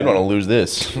don't want to lose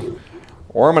this.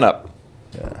 Warming up.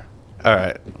 All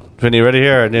right. Vinny, you ready to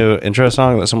hear our new intro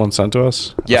song that someone sent to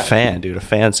us? Yeah. A fan, dude. A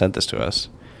fan sent this to us.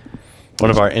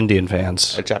 One of our Indian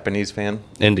fans. A Japanese fan.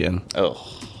 Indian.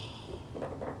 Oh.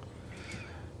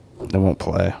 They won't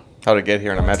play. How to get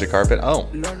here on a magic carpet? Oh.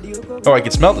 Oh, I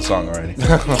can smell the song already.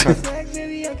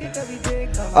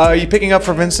 Are you picking up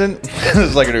for Vincent? This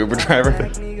is like an Uber driver.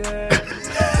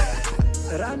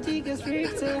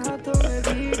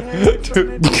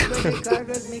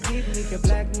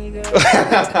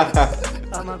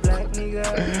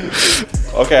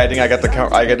 Okay, I think I got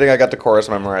the chorus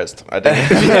memorized. I think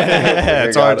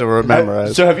It's hard to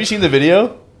memorize. So have you seen the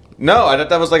video? No, I thought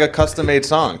that was like a custom made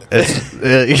song. I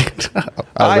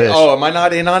wish. Am I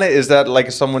not in on it? Is that like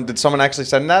did someone actually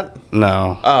send that?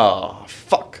 No. Oh,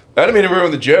 fuck. I didn't mean to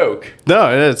ruin the joke.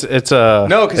 No, it's No,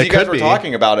 because you guys were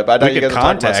talking about it, but I thought you guys were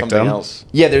talking about something else.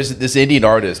 Yeah, there's this Indian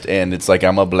artist, and it's like,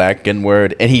 I'm a black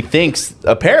N-word, and he thinks,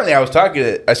 apparently I saw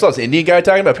this Indian guy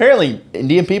talking about, apparently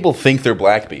Indian people think they're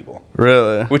black people.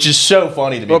 Really? Which is so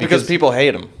funny to me. Well, because people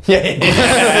hate him.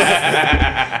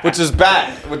 Yeah. Which is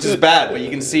bad, but you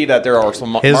can see that there are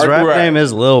some His rap name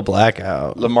is Lil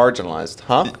Blackout. marginalized,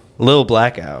 huh? Lil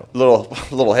Blackout.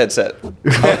 Little headset,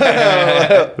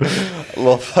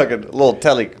 little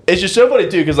telly. It's just so funny,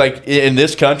 too, because, like, in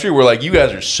this country, we're like, you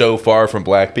guys are so far from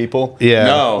black people. Yeah.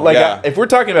 No, Like, yeah. if we're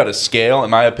talking about a scale, in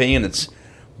my opinion, it's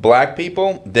black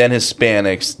people, then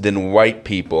Hispanics, then white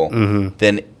people,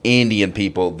 then Indian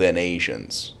people, then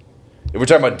Asians. If we're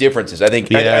talking about differences, I think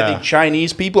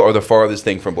Chinese people are the farthest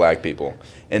thing from black people,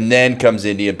 and then comes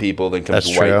Indian people, then comes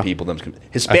That's white true. people. Then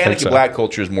Hispanic so. and black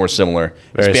culture is more similar.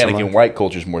 Very Hispanic similar. and white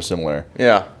culture is more similar.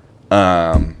 Yeah.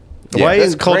 Yeah, White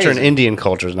that's culture and crazy. Indian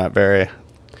culture is not very.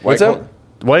 What's up?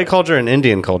 White culture and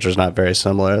Indian culture is not very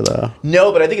similar, though.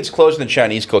 No, but I think it's closer than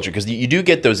Chinese culture because you do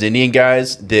get those Indian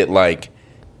guys that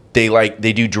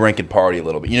they do drink and party a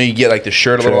little bit. You know, you get like the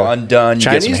shirt a little undone. You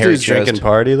get some Chinese hairy dudes drink chest. and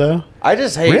party, though. I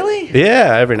just hate. Really?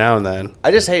 Yeah, every now and then.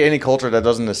 I just hate any culture that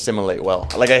doesn't assimilate well.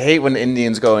 Like, I hate when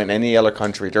Indians go in any other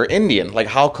country. They're Indian. Like,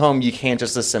 how come you can't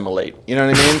just assimilate? You know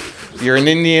what I mean? You're an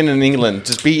Indian in England.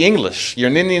 Just be English.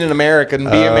 You're an Indian in American. Be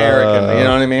American. You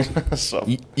know what I mean? So.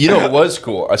 You know what was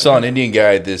cool? I saw an Indian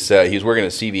guy. He was working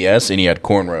at CVS and he had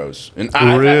cornrows. And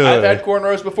I've had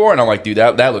cornrows before, and I'm like, dude,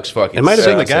 that looks fucking. It might have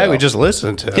been the guy sick. we just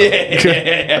listened to.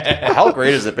 How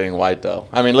great is it being white, though?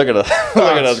 I mean, look at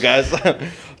those guys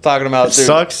talking about. It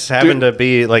sucks having to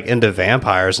be like into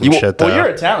vampires and shit, though. Well, you're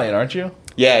Italian, aren't you?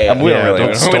 Yeah. We don't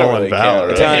really. Stolen valor.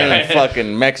 Italian and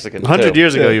fucking Mexican. 100 too.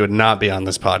 years ago, you would not be on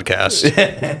this podcast.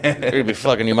 We'd be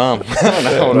fucking your mom. I don't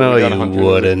know. No, you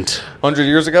wouldn't. 100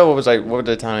 years ago, what were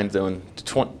the Italians doing?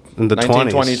 In the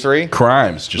 1923.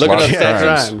 Crimes, just Look at lots the of stats.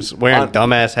 crimes. Crimes. Wearing On-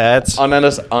 dumbass hats. On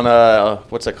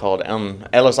what's it called?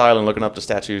 Ellis Island, looking up the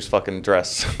statue's fucking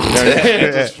dress. You know what I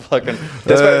mean? Just fucking.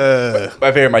 That's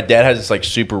my favorite. My dad has this like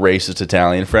super racist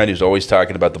Italian friend who's always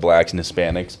talking about the blacks and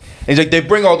Hispanics. And he's like, they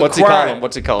bring all the crime.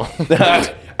 What's he call him?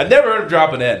 I've never heard him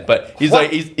drop an N, but he's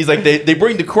like they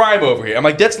bring the crime over here. I'm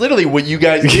like, that's literally what you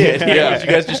guys did. Yeah. You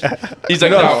guys just. He's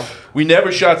like, no, we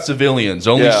never shot civilians,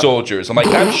 only Yeah. soldiers. I'm like,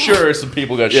 I'm sure some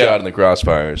people got Yeah. shot in the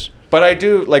crossfires. But I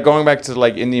do, like, going back to,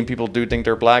 like, Indian people do think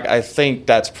they're black. I think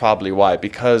that's probably why.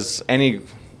 Because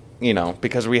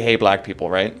because we hate black people,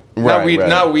 right? Right.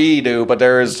 Not we do, but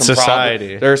there is some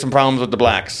Society. There are some problems with the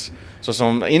blacks. So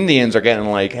some Indians are getting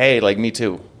like, hey, like, me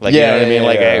too. Like, Yeah, you know what I mean? yeah,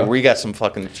 Like, yeah. hey, we got some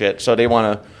fucking shit. So they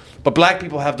want to... But black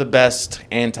people have the best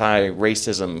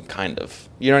anti-racism, kind of.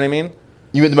 You know what I mean?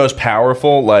 You mean the most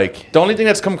powerful, like... The only thing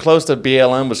that's come close to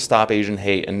BLM was Stop Asian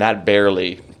Hate, and that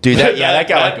barely... Dude, that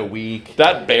got like a week.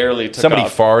 That barely took Somebody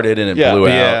off. farted and it Yeah. blew out.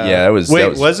 Yeah. Yeah, that was... Wait, that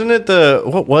was, wasn't it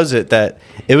what was it that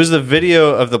it was the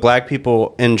video of the black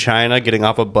people in China getting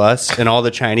off a bus and all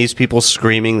the Chinese people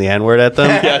screaming the N-word at them?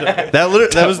 That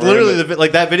was literally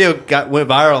that video went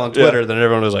viral on Twitter. Then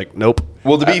everyone was like, "Nope."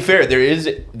 Well, to be fair, there is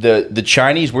the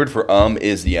Chinese word for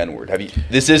is the N word.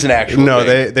 This is an actual No,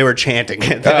 thing. they were chanting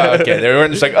it. Oh, okay, they were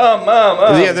just like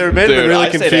Yeah, they were made Dude, really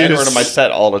I say the N-word confused. on my set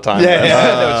all the time. Yeah, man.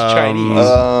 no, it's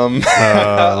Chinese.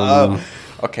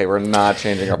 Okay, we're not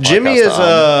changing our podcast. Jimmy is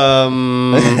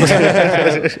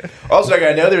Also, like,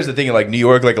 I know there's a thing in like New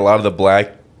York, like a lot of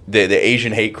the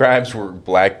Asian hate crimes were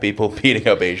black people beating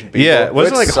up Asian people. yeah, it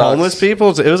wasn't Which like sucks. homeless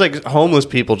people. It was like homeless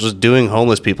people just doing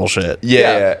homeless people shit.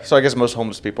 Yeah. So I guess most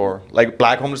homeless people were like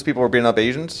black homeless people were beating up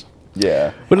Asians.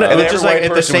 Yeah. But no, And it was every just like white at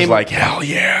the person was same like, hell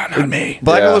yeah, not me.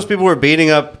 black Yeah. homeless people were beating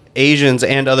up Asians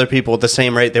and other people at the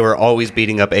same rate they were always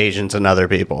beating up Asians and other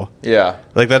people. Yeah.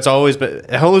 Like that's always been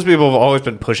homeless people have always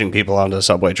been pushing people onto the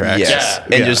subway tracks. Yes. Yeah.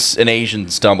 And Yeah. just an Asian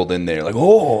stumbled in there, like,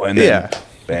 oh, and then Yeah.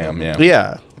 bam, yeah.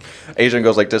 Yeah. Asian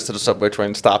goes like this to the subway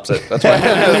train, stops it. That's why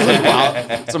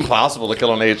it's impossible to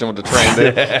kill an Asian with the train,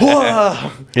 dude.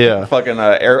 Yeah. Fucking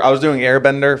I was doing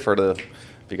airbender for the.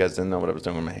 If you guys didn't know what I was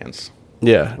doing with my hands.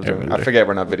 Yeah. I forget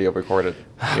we're not video recorded.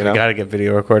 You know, Gotta get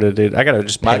video recorded, dude. I gotta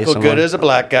just pay Michael someone. Good is a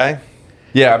black guy.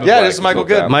 Yeah, I'm a Yeah, black this is Michael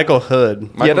people Good. guy. Michael Hood. Yeah,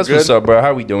 Michael that's Good. what's up, bro.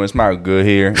 How we doing? It's Michael Good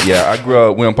here. Yeah, I grew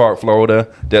up in Winter Park,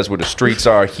 Florida. That's where the streets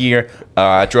are here.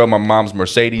 I drove my mom's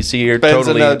Mercedes here. Ben's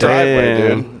in the driveway,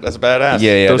 Damn. dude. That's badass.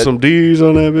 Yeah, yeah. Throw some D's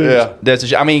on that bitch. Yeah.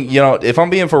 That's. I mean, you know, if I'm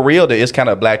being for real, there is kind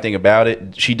of a black thing about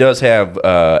it. She does have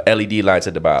LED lights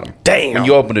at the bottom. Damn. When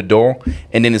you open the door,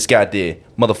 and then it's got the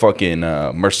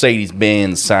motherfucking Mercedes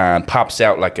Benz sign pops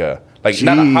out like a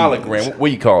not a hologram. What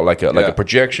do you call it? Like a Yeah.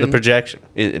 projection. The projection.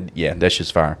 Yeah, that's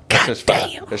just fire. That's just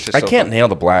fine. That's just I so can't fun. nail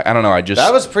the black. I don't know. I just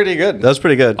That was pretty good. That was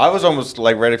pretty good. I was almost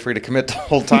like ready for you to commit the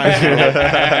whole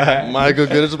time. Michael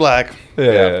Good is black.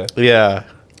 yeah. Yeah.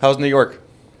 How's New York?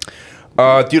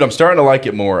 Dude, I'm starting to like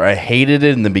it more. I hated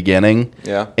it in the beginning.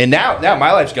 Yeah. And now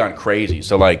my life's gone crazy.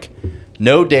 So like,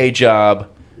 no day job.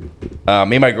 Me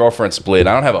and my girlfriend split.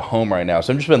 I don't have a home right now,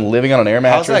 so I've just been living on an air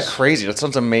How's mattress. that crazy? That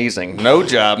sounds amazing. No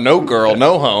job, no girl,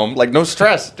 no home, like no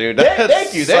stress, dude. Thank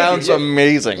That you. sounds Yeah.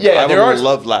 amazing. Yeah, I there are- would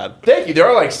love that. Thank you. There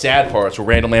are like sad parts where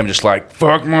randomly I'm just like,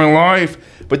 fuck my life.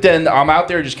 But then I'm out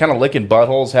there just kind of licking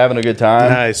buttholes, having a good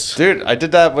time. Nice. Dude, I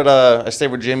did that with I stayed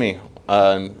with Jimmy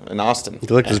in Austin.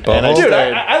 You licked his And I butthole? Dude,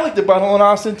 stayed- I licked a butthole in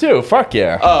Austin too. Fuck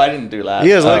yeah. Oh, I didn't do that.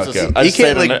 You guys I like- just- okay. I You just can't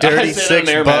stayed lick on the- dirty I stayed on six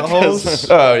the air buttholes? mattress.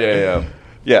 Oh yeah.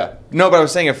 Yeah. No, but I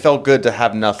was saying it felt good to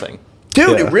have nothing.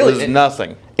 Dude, Yeah. it really There's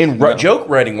nothing. In joke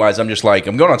writing wise, I'm just like,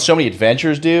 I'm going on so many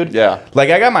adventures, dude. Yeah.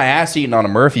 Like, I got my ass eaten on a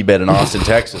Murphy bed in Austin,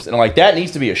 Texas. And I'm like, that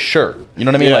needs to be a shirt. You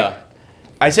know what I mean? Yeah. Like,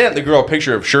 I sent the girl a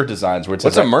picture of shirt designs where it's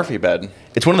What's like, a Murphy bed?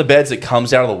 it's one of the beds that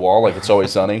comes out of the wall like It's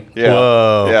Always Sunny. Yeah.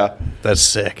 Whoa. Yeah. That's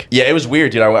sick. Yeah, it was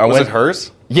weird, dude. I Was went. it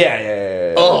hers?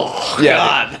 Yeah. Oh,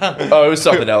 Yeah. God. Oh, it was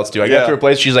something else, dude. I Yeah. got to her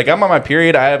place. She's like, I'm on my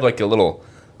period. I have like a little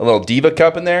Diva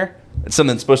cup in there. It's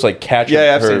something that's supposed to like catch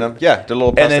Yeah, I've her. seen them. Yeah, the little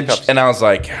And plastic then, cups. and I was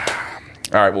like,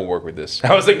 all right, we'll work with this.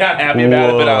 I was like not happy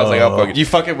about it, but I was like, oh fuck it. You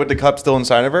fuck it with the cup still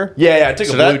inside of her? Yeah, I took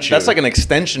So a blue that, chew. that's like an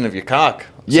extension of your cock. So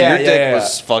Yeah, your yeah, dick yeah.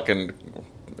 was fucking.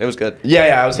 It was good.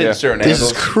 Yeah, I was hitting Yeah. certain This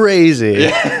angles. is crazy.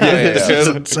 yeah. This is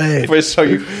insane. Wait, so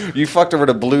you fucked her with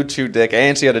a blue chew dick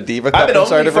and she had a diva cup I've been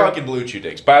inside only of her? fucking blue chew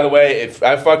dicks. By the way, if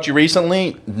I fucked you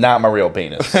recently, not my real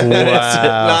penis. Wow.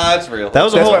 Nah, that's real. That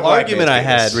was a That's whole my black argument man's I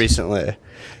had penis. recently.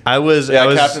 I was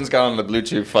Captain's got on the blue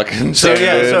chew fucking. So thing,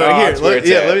 yeah, dude. so Oh, here, it's where it's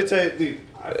at. let me tell you, dude,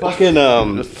 I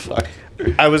fucking Fuck.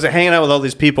 I was hanging out with all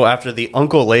these people after the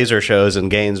Uncle Laser shows in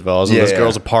Gainesville. I was in Yeah, this yeah.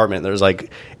 girl's apartment. There's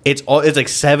like it's like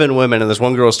 7 women, and this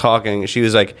one girl was talking. She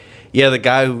was like, "Yeah, the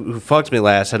guy who fucked me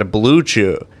last had a blue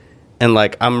chew," and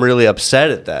like I'm really upset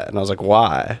at that. And I was like,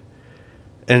 "Why?"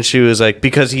 And she was like,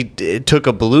 "Because he took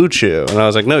a blue chew," and I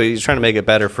was like, "No, he's trying to make it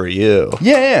better for you."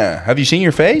 Yeah. Have you seen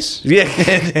your face? Yeah,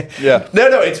 Yeah.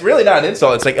 No, it's really not an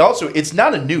insult. It's like also, it's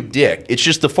not a new dick. It's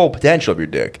just the full potential of your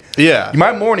dick. Yeah.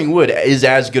 My morning wood is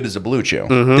as good as a blue chew.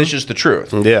 That's just the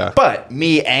truth. Yeah. But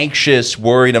me anxious,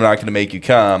 worried I'm not going to make you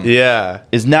come. yeah.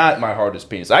 Is not my hardest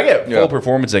penis. I get full Yeah.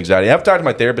 performance anxiety. I've talked to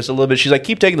my therapist a little bit. She's like,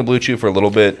 keep taking the blue chew for a little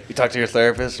bit. You talk to your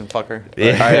therapist and fuck her. I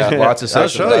have lots of I'll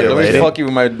sex show with that you, girl. Let me lady. fuck you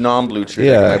with my non-blue chew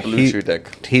Yeah, dick, my blue chew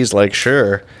dick. He's like,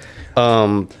 sure.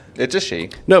 It's a she.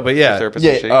 No, but yeah. Therapist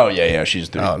Yeah. is she. Oh yeah. She's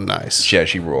the. Oh, nice. Yeah,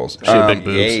 she rules. She had big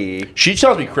boobs. Yay. She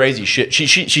tells me crazy shit.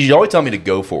 She's always telling me to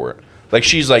go for it. Like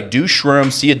she's like, do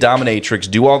shrooms, see a dominatrix,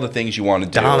 do all the things you want to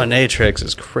do. Dominatrix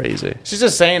is crazy. She's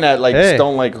just saying that, like, Hey. just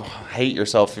don't, like, hate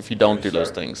yourself if you don't do those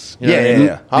things. You know Yeah, what I mean?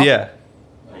 yeah. Huh? Yeah.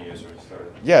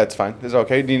 Yeah, it's fine. Is it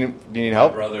okay? Do you need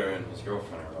help? brother and his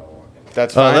girlfriend are all walking.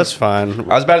 That's Oh, fine. that's fine.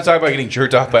 I was about to talk about getting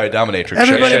jerked off by a dominatrix.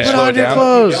 Everybody Should I put slow on it your down?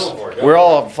 clothes. We're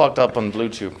all fucked up on Blue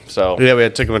Chew, so. Yeah, we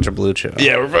had took a bunch of blue chew.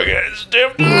 Yeah, we're fucking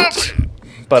stiffed up.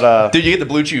 But, Dude, you get the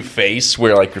blue chew face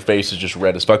where like your face is just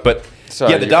red as fuck. But so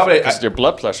yeah, the dominatrix. your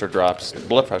blood pressure drops.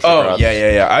 Blood pressure Oh drops.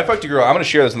 yeah. I fucked a girl. I'm gonna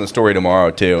share this in the story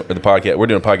tomorrow too. Or the podcast. We're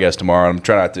doing a podcast tomorrow. I'm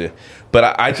trying not to.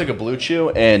 But I took a blue chew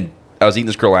and I was eating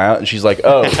this girl out, and she's like,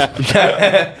 "Oh,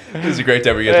 this is a great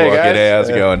time for you guys Hey, to walk in. guys. Hey, how's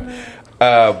it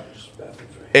going?"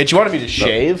 And she wanted me to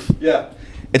shave. Yeah.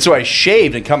 And so I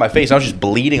shaved and cut my face. And I was just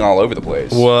bleeding all over the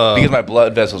place. Whoa. Because my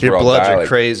blood vessels Your were all bloods are dilated.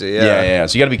 crazy, yeah. Yeah.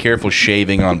 So you got to be careful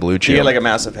shaving on blue chew. You get, like, a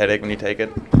massive headache when you take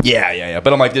it. yeah.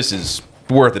 But I'm like, this is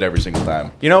worth it every single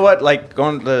time. You know what? Like,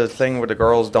 going to the thing where the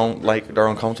girls don't, like, they're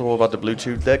uncomfortable about the Blue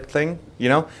Chew dick thing, you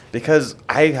know? Because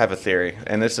I have a theory,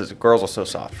 and this is, girls are so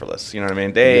soft for this, you know what I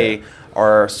mean? They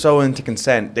are so into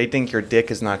consent, they think your dick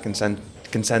is not consent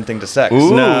consenting to sex.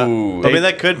 Ooh. No, I mean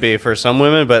that could be for some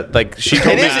women, but like she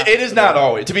told me. It is not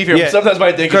always. To be fair, Yeah. sometimes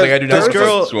my think is like I do not This respect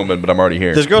girl- this woman, but I'm already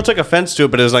here. This girl took offense to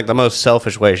it, but it was like the most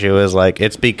selfish way. She was like,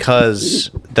 "It's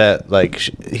because that like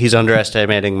he's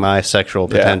underestimating my sexual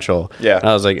potential." Yeah. And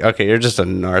I was like, "Okay, you're just a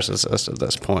narcissist at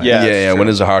this point." Yeah. yeah. Sure. When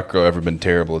has a hot girl ever been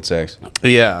terrible at sex?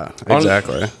 yeah,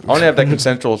 exactly. I only have that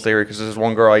consensual theory because there's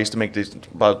one girl I used to make these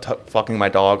about fucking my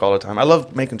dog all the time. I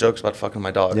love making jokes about fucking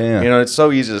my dog. Yeah. You know, it's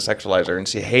so easy to sexualize her, and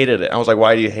she hated it. I was like,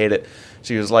 why do you hate it?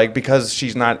 She was like, because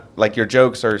she's not, like, your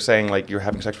jokes are saying, like, you're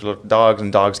having sex with dogs,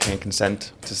 and dogs can't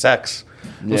consent to sex.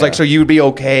 I was Yeah. like, so you would be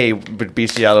okay with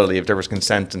bestiality if there was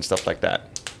consent and stuff like that.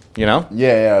 You know?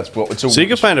 Yeah. It's well. It's So you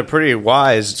could find a pretty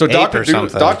wise So ape Dr. or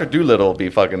something. Dr. Doolittle will be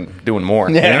fucking doing more.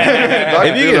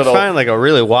 If you could find like a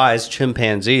really wise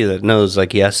chimpanzee that knows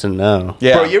like yes and no.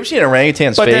 yeah. Bro, you ever seen an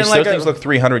orangutan's But then, face? like, Those things look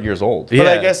 300 years old. But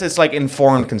I Yeah. guess it's like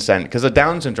informed consent because a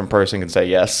Down syndrome person can say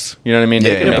yes. You know what I mean? Yeah,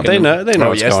 can yeah, Yeah, make but they an- know Oh,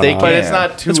 what's yes, going they on. But can. it's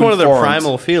not too It's one of their informed.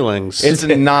 primal feelings. It's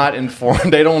not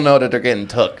informed. They don't know that they're getting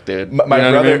took, dude. My You know what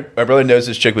I brother, mean? my brother knows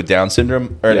this chick with Down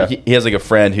syndrome, or Yeah. he has like a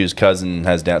friend whose cousin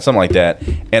has Down, something like that.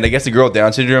 And I guess the girl with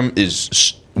Down syndrome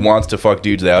wants to fuck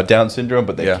dudes without Down syndrome,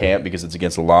 but they Yeah. can't because it's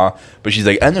against the law. But she's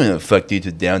like, I don't want to fuck dudes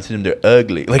with Down syndrome; they're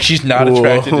ugly. Like she's not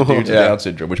attracted to dudes Yeah. with Down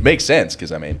syndrome, which makes sense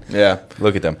because I mean, Yeah.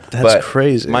 look at them. That's but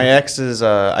crazy. My ex's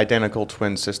identical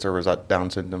twin sister was at Down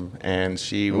syndrome, and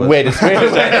she was. wait a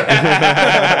second.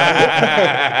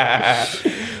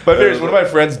 But there's one of my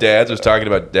friend's dads was talking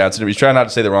about Down syndrome. He's trying not to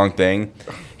say the wrong thing.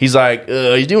 He's like,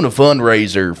 he's doing a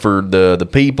fundraiser for the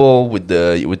people with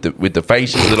the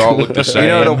faces that all look the same. You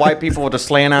know the white people with the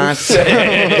slant eyes?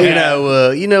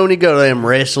 you know when you go to them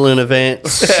wrestling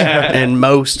events and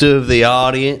most of the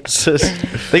audience.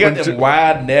 They got them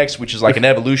wide necks, which is like an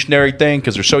evolutionary thing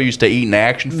because they're so used to eating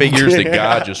action figures that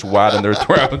God just widened their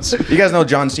throats. You guys know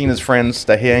John Cena's friends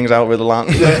that he hangs out with a lot?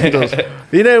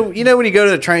 You know when you go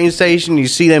to the train station, you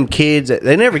see them kids.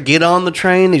 They never get on the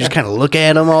train. They just kind of look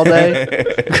at them all day.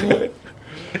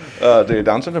 Dude,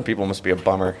 Down syndrome people must be a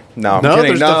bummer. No, I'm No,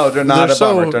 kidding. No, they're not they're a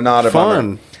bummer. so They're not a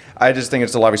fun. bummer. I just think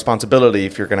it's a lot of responsibility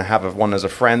if you're going to have one as a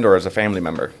friend or as a family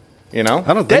member. You know?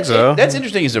 I don't think so. That's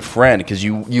interesting as a friend because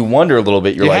you wonder a little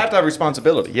bit. You're You like, have to have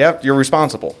responsibility. You're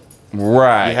responsible.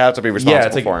 right. You have to be Yeah, responsible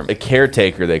it's like for him. a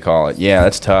caretaker, they call it. Yeah,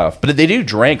 that's tough. But they do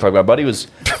drink. Like my buddy was.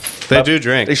 They do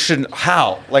drink. They shouldn't.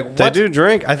 How? Like what? They do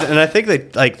drink, and I think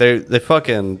they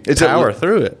fucking It's a- power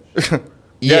through it.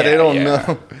 Yeah, they don't yeah.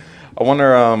 know. I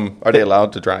wonder. Are they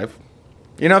allowed to drive?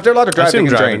 You know, if they're allowed to drive, I've seen they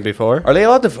can driving drink. before. Are they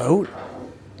allowed to vote?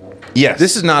 Yes.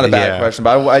 This is not a bad Yeah. question,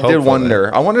 but I did Hopefully.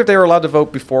 wonder. I wonder if they were allowed to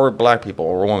vote before black people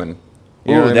or women.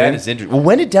 You know Ooh, what I that mean? is interesting. Well,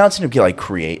 when did Down syndrome get like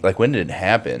create? Like when did it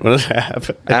happen? What does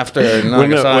happen? After When,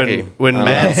 Nagasaki.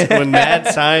 when mad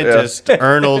scientist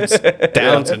Arnold's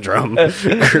Down syndrome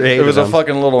created It was a him.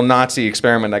 fucking little Nazi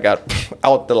experiment that got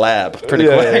out the lab pretty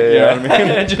quick. You know what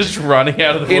I mean? Just running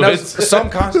out of the You know, woods.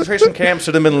 some concentration camps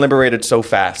should have been liberated so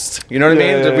fast. You know what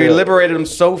I mean? We liberated them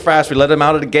so fast. We let them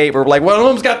out of the gate. We're like, one of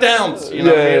them's got downs. You know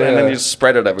what I mean? And then you just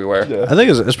spread it everywhere. I think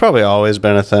it's probably always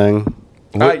been a thing.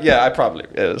 Yeah, I probably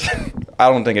is. I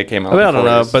don't think it came out. I mean, I don't before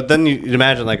know, this. but then you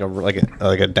imagine like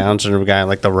a Down syndrome guy in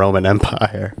like the Roman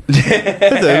Empire.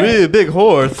 That's a really big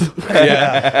horse.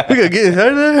 yeah, We gotta get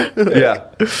out of there.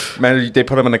 yeah. Man, they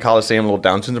put him in the Coliseum, little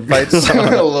Down syndrome fights,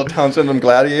 little Down syndrome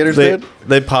gladiators. Dude.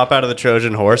 They pop out of the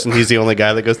Trojan horse, and he's the only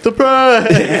guy that goes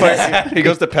surprise. He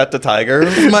goes to pet the tiger.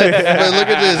 Look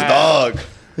at this dog.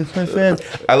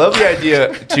 I love the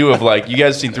idea too of like you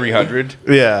guys seen 300.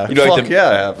 Yeah. You know, Fuck like the, yeah,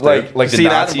 I have, dude. like the Seen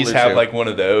Nazis Animal have Zoo. like one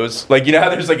of those. Like you know how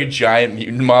there's like a giant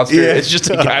mutant monster. Yeah. It's just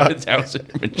a guy with Down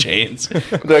syndrome and chains. They,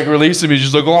 like release him, he's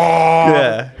just like oh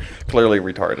Yeah. Clearly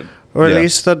retarded.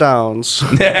 Release the Downs.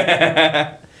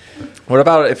 What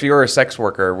about if you were a sex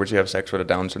worker? Would you have sex with a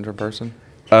Down syndrome person?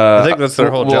 I think that's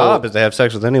their whole well- job is they have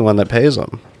sex with anyone that pays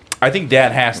them. I think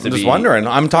that has to I'm be. just wondering.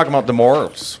 I'm talking about the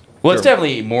morals. Well, it's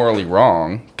definitely morally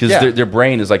wrong because Yeah. their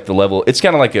brain is like the level. It's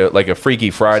kind of like a Freaky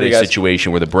Friday guys-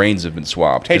 situation where the brains have been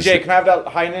swapped. Hey 'cause Jay, can I have that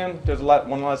high noon? There's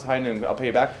one last high noon. I'll pay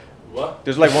you back. What?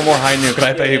 There's like one more high noon. Can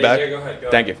I pay you back? Yeah, go ahead. Go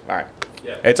Thank you. All right.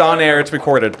 Yeah. It's on air. It's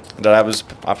recorded. That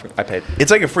I paid.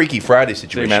 It's like a Freaky Friday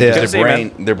situation. man. because Yeah. See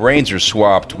you, their brains are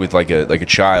swapped with like a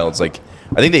child's. Like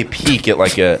I think they peak at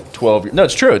like a 12. No,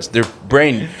 it's true. It's their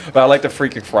brain. But I like the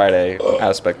Freaky Friday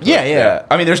aspect. of Yeah, it. yeah.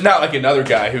 I mean, there's not like another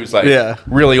guy who's like Yeah.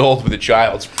 really old with a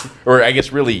child's, or I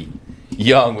guess really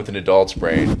young with an adult's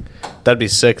brain. That'd be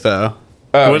sick though.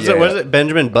 Oh, Was it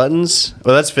Benjamin Buttons?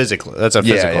 Well, that's physical. That's a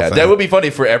physical thing. That would be funny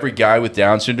for every guy with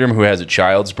Down syndrome who has a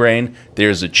child's brain.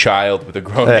 There's a child with a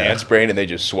grown man's brain, and they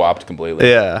just swapped completely.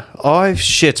 Yeah. Oh, I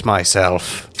shit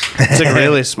myself. It's like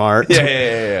really smart.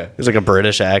 Yeah. It's like a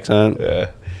British accent.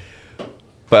 Yeah.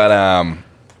 But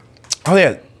oh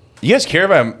yeah, you guys care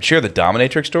if I share the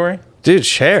dominatrix story? Dude,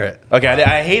 share it. Okay,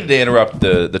 I hated to interrupt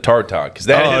the Tard Talk because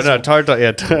that is. No, Tard Talk. Yeah,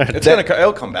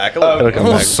 It'll come back. it'll come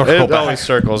back. Circle It back. always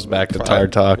circles back to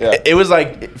Tard Talk. Yeah. It was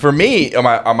like for me on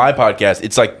my podcast.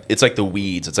 It's like the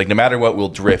weeds. It's like no matter what, we'll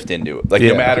drift into it. Like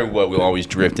no matter what, we'll always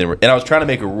drift in. And I was trying to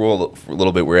make a rule for a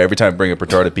little bit where every time I bring up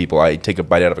retarded people, I take a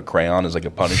bite out of a crayon as like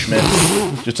a punishment,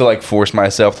 just to like force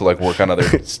myself to like work on other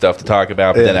stuff to talk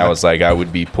about. But then I was like, I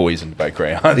would be poisoned by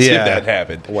crayons if that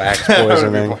happened. Wax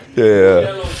poisoning.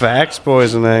 Yeah. Fax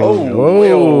poisoning.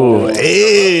 Oh,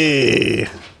 hey.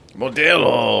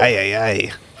 Modelo.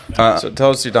 Ay. So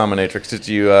tell us your dominatrix. Did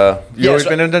you always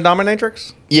been into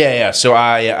dominatrix? Yeah. So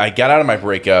I got out of my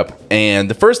breakup, and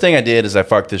the first thing I did is I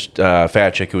fucked this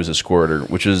fat chick who was a squirter,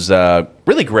 which was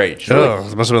really great. She Oh,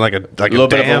 it must have been like a Little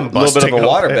bit of a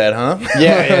waterbed, huh?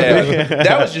 Yeah.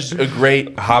 That was just a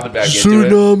great hopping back into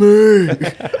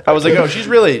it. I was like, she was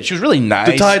really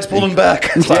nice. The tide's pulling back.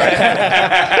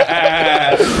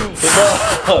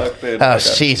 Oh,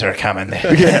 seas are coming.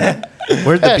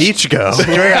 Where'd the beach go?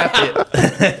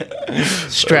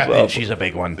 Strap in. She's a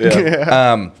big one.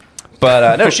 Yeah.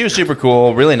 But no, she was super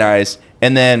cool, really nice.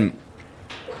 And then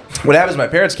what happened is my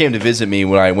parents came to visit me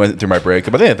when I went through my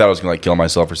breakup. I think I thought I was going to like kill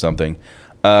myself or something.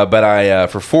 But I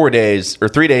for 4 days or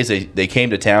 3 days they came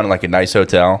to town in like a nice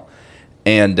hotel.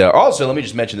 And also, let me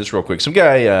just mention this real quick. Some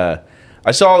guy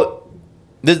I saw.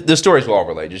 The stories will all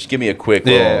relate. Just give me a quick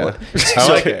little. I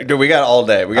like it. Dude, we got all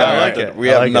day. We got We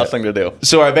have nothing to do.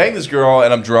 So I banged this girl,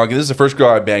 and I'm drunk. And this is the first girl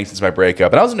I banged since my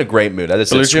breakup. And I was in a great mood. I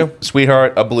just Blue said, Chew?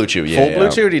 sweetheart, a Blue Chew. Yeah, Full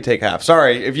Blue Chew, or do you take half?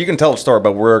 Sorry, if you can tell the story,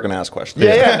 but we're going to ask questions.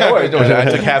 Yeah, no worries. I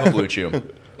took half a Blue Chew.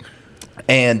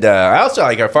 And I also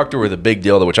I fucked her with a big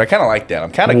dildo, which I kind of like that.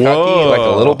 I'm kind of cocky, like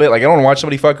a little bit. Like I don't want to watch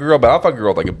somebody fuck a girl, but I'll fuck a girl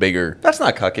with like a bigger. That's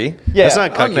not cucky. Yeah, That's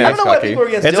not cocky. I don't know why Cocky. people are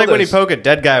against It's like when you dildos. poke a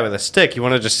dead guy with a stick. You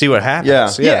want to just see what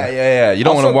happens. Yeah. You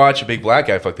don't want Also- to watch a big black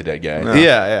guy fuck the dead guy.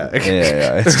 Yeah.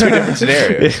 Yeah. It's two different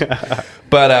scenarios.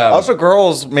 But Also,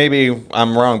 girls, maybe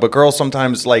I'm wrong, but girls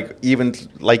sometimes even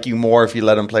like you more if you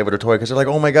let them play with a toy because they're like,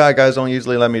 oh my God, guys don't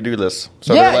usually let me do this.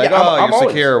 So Yeah, they're like, yeah, I'm you're always-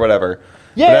 secure or whatever.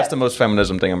 Yeah. But that's the most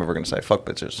feminism thing I'm ever going to say. Fuck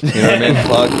bitches. You know what I mean?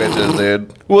 Fuck bitches,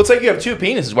 dude. well, it's like you have two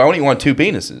penises. Why wouldn't you want two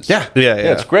penises? Yeah. Yeah,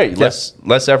 it's great. Less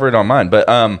effort on mine. But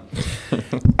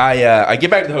I get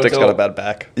back to the hotel. Dick's got a bad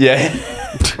back. Yeah.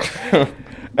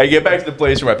 I get back to the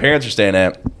place where my parents are staying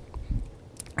at,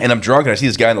 and I'm drunk, and I see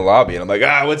this guy in the lobby, and I'm like,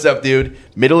 what's up, dude?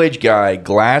 Middle-aged guy,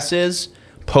 glasses,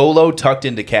 polo tucked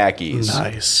into khakis.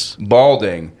 Nice.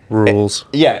 Balding. Rules.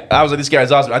 Yeah. I was like, this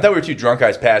guy's awesome. I thought we were two drunk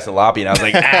guys passing the lobby, and I was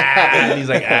like, and he's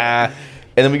like, And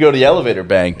then we go to the elevator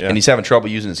bank, and he's having trouble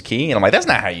using his key, and I'm like, that's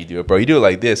not how you do it, bro. You do it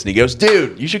like this. And he goes,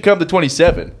 dude, you should come to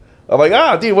 27. I'm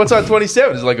like, dude, what's on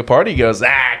 27? Is it like a party? He goes,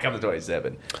 come to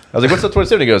 27. I was like, what's on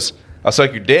 27? He goes, I'll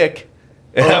suck your dick.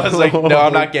 And I was like, no,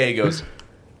 I'm not gay. He goes,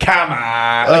 come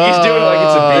on. Like, he's doing it like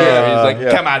it's a beer. He's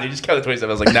like, come on, dude, just come to 27.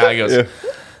 I was like, nah. He goes,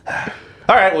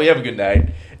 all right, well, you have a good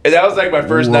night. And that was like my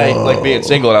first night, like being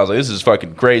single. And I was like, this is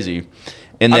fucking crazy.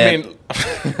 And then,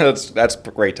 I mean, that's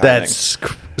great timing. That's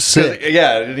sick.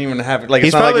 Yeah, I didn't even have it's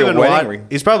He's not like probably, your been wedding ring.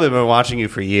 he's probably been watching you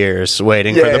for years,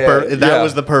 waiting for the that yeah.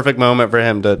 was the perfect moment for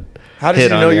him to. How did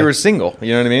hit you on know you were single?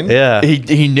 You know what I mean? Yeah.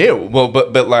 he knew. Well,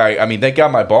 but like, I mean, thank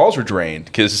God my balls were drained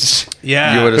because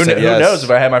Yeah. You would've who, said who yes. knows if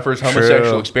I had my first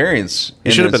homosexual True. experience. You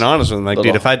in should have this- been honest with him, like,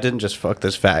 little- dude. If I didn't just fuck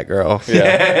this fat girl,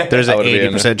 Yeah. there's I an would've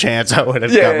been- 80% chance I would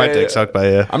have Yeah, got my yeah, dick yeah. sucked by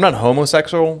you. I'm not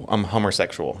homosexual. I'm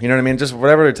homosexual. You know what I mean? Just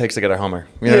whatever it takes to get a Hummer.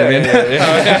 You know what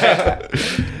I mean?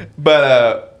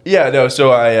 But yeah, no. So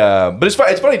but it's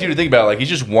funny too to think about. Like he's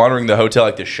just wandering the hotel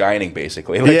like The Shining,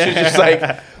 basically. Like Yeah. it's just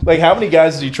like how many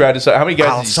guys has he tried to? How many guys?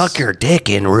 I'll has he suck your dick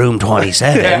in room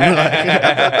 27.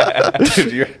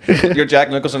 Dude, you're Jack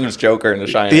Nicholson as Joker in The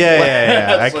Shining.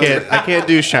 Yeah. I can't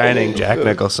do Shining, Jack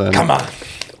Nicholson. Come on.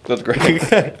 That's great.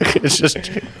 It's just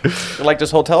You like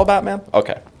this hotel, Batman?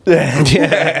 Okay.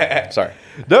 Sorry.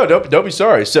 No, don't be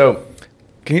sorry. So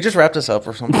Can you just wrap this up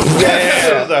or something?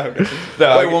 no,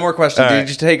 Wait, one more question. Did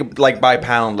you take by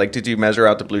pound? Like, did you measure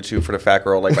out the Blue Chew for the fat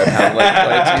girl by pound? Did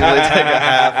you really take a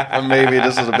half? Or maybe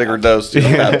this is a bigger dose to the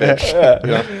fat bitch.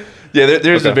 You know? Yeah,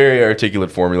 there's a very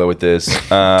articulate formula with this.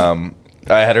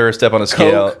 I had her step on a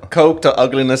scale. Coke to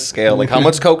ugliness scale. Like, how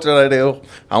much coke did I do?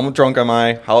 How drunk am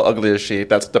I? How ugly is she?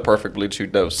 That's the perfect Blue Chew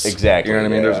dose. Exactly, You know what I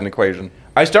mean? yeah. There's an equation.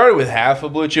 I started with half a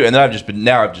Blue Chew, and then I've just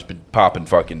been popping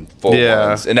fucking full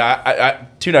ones. And I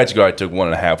 2 nights ago I took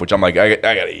 1.5, which I'm like, I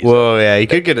gotta eat. Whoa, yeah, you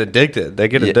could get addicted. They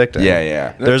get addicted.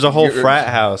 Yeah. There's a whole You're- frat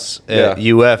house at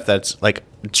UF that's like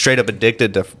straight up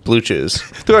addicted to Blue Chews.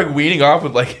 They're like weaning off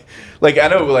with like I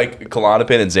know like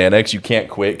Klonopin and Xanax, you can't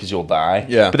quit because you'll die.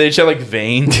 Yeah. But they just have like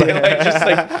veins,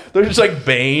 they're just like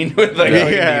Bane with like fucking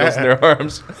needles in their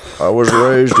arms. I was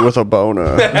raised with a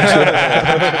boner.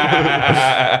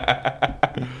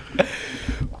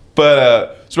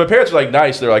 But so my parents were like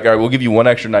nice. They're like, all right, we'll give you 1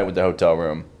 extra night with the hotel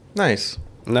room. Nice.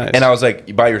 Nice. And I was like,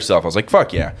 you by yourself? I was like,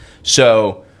 fuck yeah.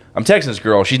 So I'm texting this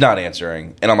girl. She's not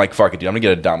answering. And I'm like, fuck it, dude. I'm going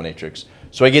to get a dominatrix.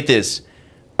 So I get this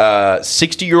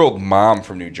 60-year-old mom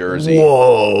from New Jersey.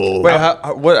 Whoa. Wait,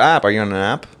 what app? Are you on an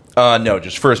app? No,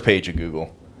 just first page of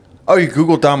Google. Oh, you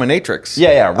Google dominatrix.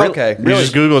 Yeah. Okay. You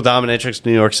just Google dominatrix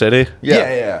New York City?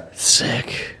 Yeah.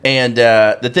 Sick. And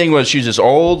the thing was, she was this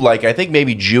old, like, I think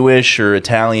maybe Jewish or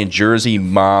Italian Jersey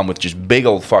mom with just big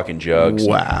old fucking jugs.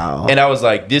 Wow. And I was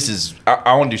like, this is,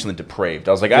 I want to do something depraved.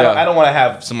 I was like, Yeah. I don't want to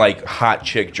have some, like, hot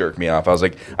chick jerk me off. I was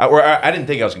like, I didn't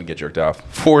think I was going to get jerked off.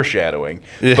 Foreshadowing.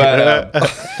 But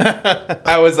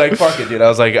I was like, fuck it, dude. I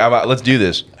was like, let's do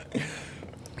this.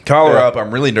 Call her up.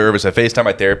 I'm really nervous. I FaceTime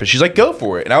my therapist. She's like, go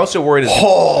for it. And I was so worried.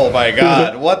 Oh my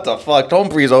God! What the fuck?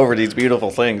 Don't breeze over these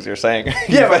beautiful things you're saying.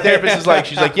 Yeah, my therapist is like,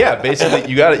 she's like, yeah, basically,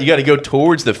 you got to go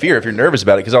towards the fear if you're nervous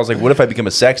about it. Because I was like, what if I become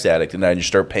a sex addict and I just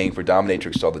start paying for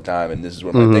dominatrix all the time? And this is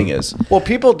what my thing is. Well,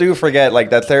 people do forget like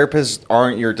that therapists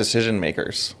aren't your decision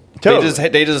makers. Totally.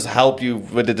 They just help you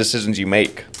with the decisions you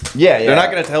make. Yeah. They're not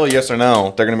going to tell you yes or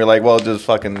no. They're going to be like, well, just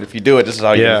fucking if you do it, this is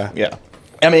how you. Yeah.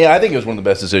 I mean, I think it was one of the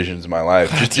best decisions in my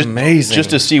life. Just amazing. Just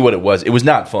to see what it was. It was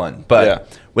not fun.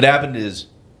 But what happened is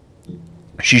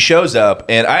she shows up,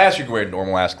 and I asked her to wear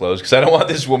normal ass clothes because I don't want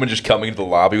this woman just coming into the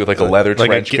lobby with like a leather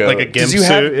trench coat. like a gimp Did you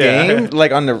have suit? Yeah. game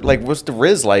like on the what's the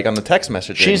Riz like on the text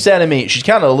messaging? She's sending me. She's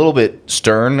kind of a little bit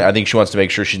stern. I think she wants to make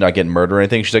sure she's not getting murdered or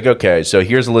anything. She's like, okay, so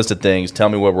here's a list of things. Tell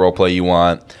me what role play you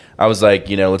want. I was like,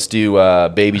 let's do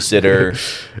babysitter,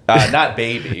 not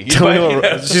baby. She's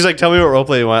like, tell me what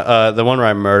roleplay you want. The one where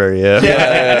I murder you.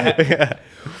 Yeah.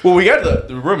 Well, we got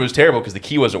the room was terrible because the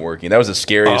key wasn't working. That was the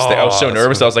scariest thing. I was so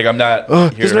nervous. I was like, I'm not. Here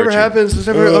This to never hurt you. happens. This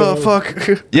never. Oh, fuck.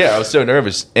 Yeah, I was so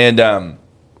nervous. And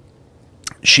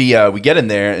we get in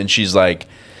there, and she's like,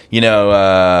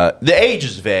 the age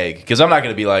is vague because I'm not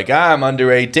going to be like, I'm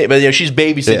under 18. But she's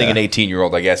babysitting an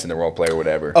 18-year-old, I guess, in the role play or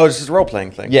whatever. Oh, it's just a role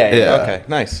playing thing. Yeah. Okay,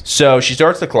 nice. So she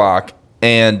starts the clock,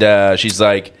 and she's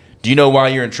like, do you know why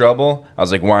you're in trouble? I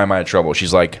was like, why am I in trouble?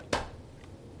 She's like,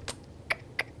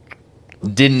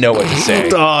 didn't know what to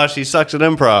say. Oh, she sucks at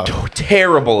improv.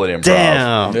 Terrible at improv.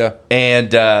 Damn. Yeah.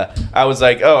 And I was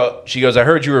like, oh, she goes,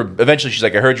 eventually she's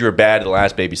like, I heard you were bad at the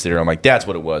last babysitter. I'm like, that's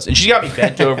what it was. And she got me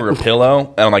bent over a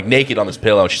pillow, and I'm like naked on this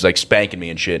pillow, and she's like spanking me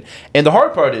and shit. And the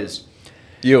hard part is,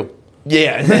 yeah,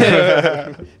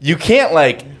 you can't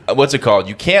like, what's it called?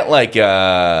 You can't like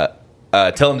tell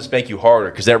them to spank you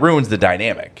harder because that ruins the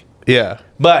dynamic. Yeah.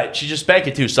 But she just spanked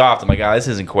it too soft. I'm like, this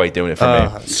isn't quite doing it for me.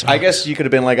 I guess you could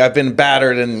have been like, I've been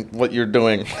battered in what you're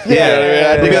doing.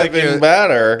 Yeah. I think I've been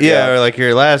better. Yeah, or like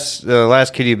your last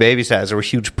kid you babysat has a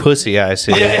huge pussy, I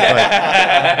see.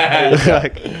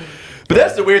 But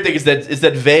that's the weird thing is that it's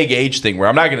that vague age thing where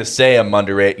I'm not going to say I'm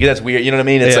underage. That's weird. You know what I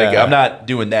mean? It's like I'm not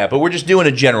doing that, but we're just doing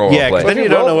a general Yeah, role because play. then you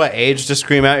don't know what age to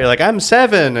scream out. You're like, I'm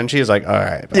 7. And she's like, all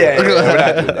right. Yeah, we're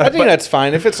not doing that. I think that's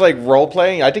fine. If it's like role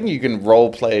playing, I think you can role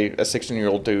play a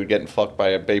 16-year-old dude getting fucked by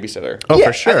a babysitter. Oh, Yeah, for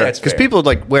I sure. think that's Because fair. people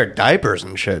like wear diapers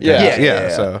and shit. Yeah.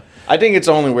 Yeah. So I think it's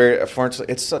only where for instance,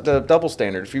 it's the double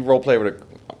standard. If you role play with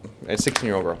a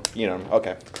 16-year-old girl,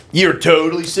 okay. You're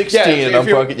totally 16 and I'm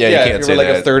fucking... Yeah, you can't if say you're like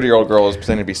that. a 30-year-old girl is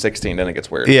pretending to be 16, then it gets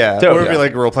weird. yeah, Totally. or if you're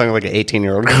like role playing with like an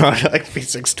 18-year-old girl, like be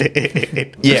 16.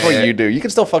 That's what you do. You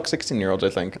can still fuck 16-year-olds, I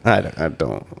think. I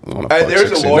don't want to.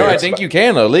 There's a lawyer- No, I think you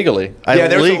can though legally. Yeah,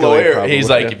 there's a legally lawyer. probably, He's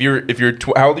like, yeah. if you're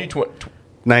how old are you?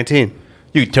 19.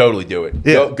 You can totally do it.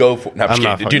 Yeah. Go for it. No, I'm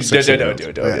not just kidding. fucking Don't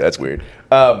 16. do it. That's weird.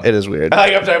 It is weird. I'm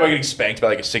talking about getting spanked by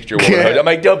like a 6-year-old woman. I'm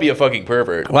like, don't be a fucking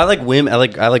pervert. Well, I like women. I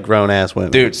like grown ass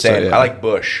women. Dude, same. So, yeah. I like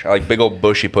bush. I like big old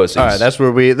bushy pussies. All right, that's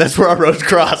where our roads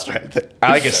cross right there.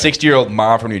 I like a 60-year-old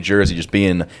mom from New Jersey just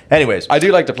being... Anyways. I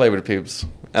do like to play with pubes.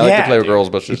 I like Yeah, to play with dude. girls'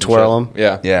 bushes. You and twirl shit.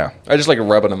 Yeah. Yeah. I just like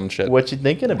rubbing them and shit. What you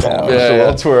thinking about? Yeah, Just a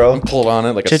little twirl. Pull on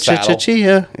it like a saddle.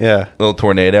 Chia. Yeah. Little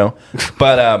tornado.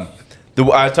 But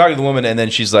I was talking to the woman, and then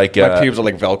she's like... My pubes are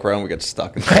like Velcro and we get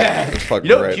stuck. It's fucking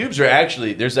you know, great. pubes are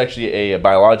actually... There's actually a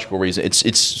biological reason.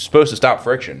 It's supposed to stop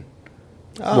friction.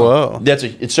 Whoa.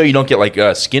 It's so you don't get like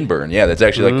skin burn. Yeah, that's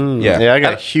actually like Yeah, I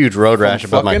got a huge road rash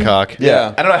above my fucking? cock.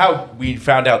 Yeah. I don't know how we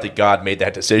found out that God made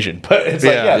that decision, but it's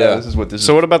like, Yeah. this is what this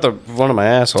So what about the one of my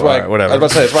asshole? That's why, All right, whatever. I was about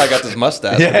to say, that's why I got this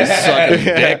mustache. This sucking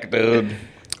dick, dude.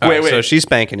 All right, wait. So she's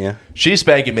spanking you. She's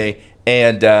spanking me,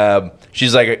 and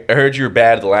she's like, I heard you were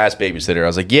bad at the last babysitter. I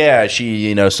was like, yeah,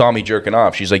 she saw me jerking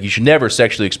off. She's like, you should never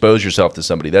sexually expose yourself to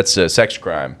somebody. That's a sex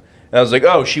crime. And I was like,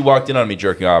 oh, she walked in on me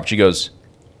jerking off. She goes,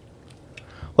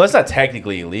 well, that's not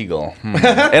technically illegal. And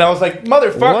I was like,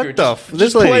 motherfucker, What the just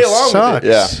this play lady along sucks.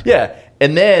 with it. Yeah.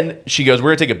 And then she goes, we're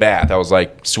going to take a bath. I was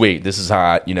like, sweet, this is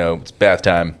hot. It's bath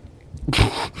time.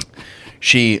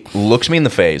 She looks me in the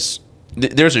face.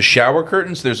 There's a shower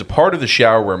curtain, so there's a part of the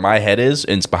shower where my head is,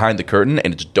 and it's behind the curtain,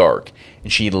 and it's dark.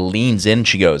 And she leans in,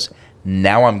 she goes,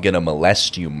 now I'm going to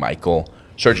molest you, Michael.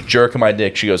 Starts jerking my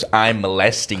dick. She goes, I'm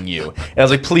molesting you. And I was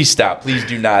like, please stop. Please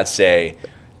do not say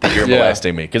that you're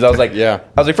molesting me. Because I was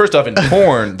like, first off, in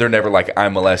porn, they're never like,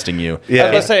 I'm molesting you. Yeah. I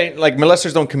was going to say, like,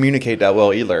 molesters don't communicate that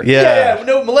well either. Yeah.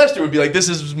 No molester would be like, this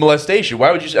is molestation. Why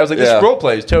would you? I was like, this role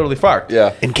play is totally fucked.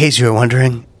 Yeah. In case you were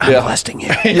wondering, I'm molesting you.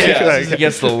 Yeah, this is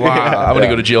against the law. I'm going to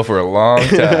go to jail for a long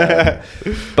time.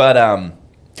 But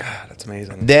That's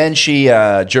amazing. then she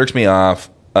jerks me off.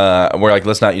 We're like,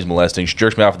 let's not use molesting. She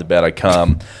jerks me off at the bed. I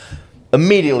come.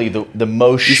 Immediately, the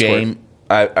most shame.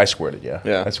 I squirted, yeah.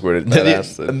 Yeah. I squirted.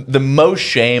 Badass. The most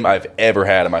shame I've ever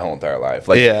had in my whole entire life.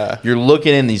 Like, you're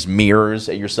looking in these mirrors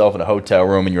at yourself in a hotel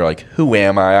room, and you're like, who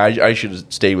am I? I should have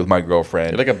stayed with my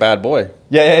girlfriend. You're like a bad boy.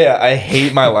 Yeah. I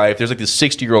hate my life. There's like this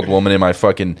 60-year-old woman in my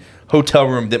fucking hotel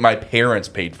room that my parents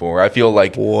paid for. I feel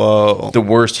like Whoa. the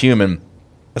worst human.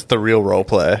 That's the real role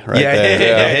play right Yeah, there.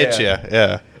 yeah, It hits you.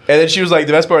 Yeah. And then she was like,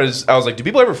 the best part is, I was like, do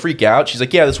people ever freak out? She's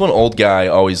like, yeah, this one old guy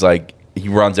always like, he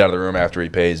runs out of the room after he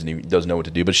pays and he doesn't know what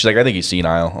to do. But she's like, I think he's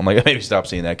senile. I'm like, maybe stop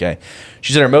seeing that guy.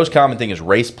 She said her most common thing is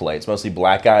race play. It's mostly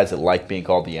black guys that like being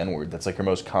called the N-word. That's like her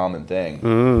most common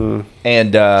thing.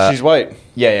 And She's white.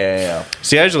 yeah.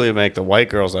 See, I usually make the white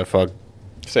girls I fuck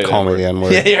Say call me that the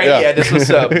word. N-word. Yeah, this was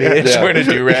up, bitch. Yeah. We're in a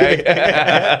do-rag.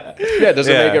 Yeah, does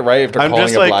it Yeah. make it right if they're I'm calling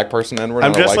just a like- black person N-word?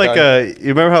 I'm and a just white like guy? you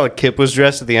remember how Kip was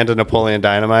dressed at the end of Napoleon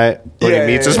Dynamite when Yeah,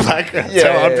 he meets yeah, his yeah. black girl? Yeah, So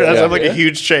I'm yeah, dressed. yeah. I'm like a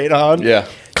huge chain on. Yeah.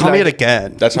 Call me it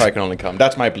again. That's how I can only come.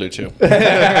 That's my blue chew.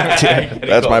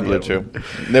 That's my blue chew.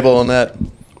 Nibble on that.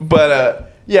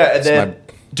 But yeah, and then my-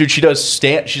 dude, she does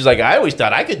stand. She's like, I always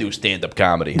thought I could do stand-up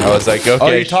comedy. I was like, okay.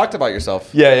 Oh, you talked about yourself.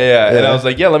 Yeah. And I was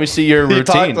like, yeah, let me see your You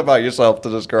talked routine. about yourself to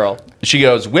this girl. She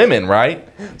goes, women, right?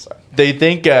 They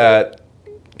think,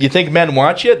 you think men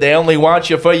want you? They only want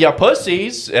you for your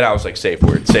pussies. And I was like, safe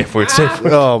word.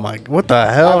 Oh my! What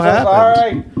the hell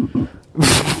happened?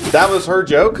 That was her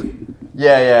joke?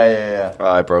 Yeah. Oh,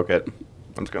 I broke it.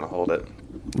 I'm just going to hold it.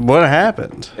 What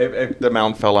happened? The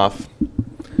mount fell off.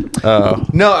 Oh,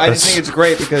 No, I just think it's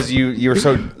great because you're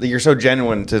so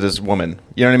genuine to this woman.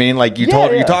 You know what I mean? Like you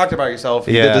talked about yourself.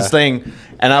 You did Yeah. this thing,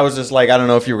 and I was just like, I don't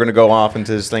know if you were going to go off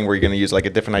into this thing where you're going to use like a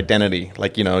different identity,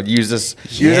 like use this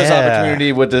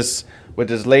opportunity with this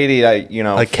lady that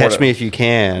like catch me if you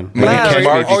can. Nah, Catch me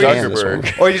or if you you can. Zuckerberg.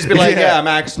 this one. or you just be like, yeah, I'm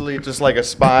actually just like a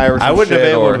spy or something. I wouldn't have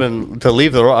been able to been to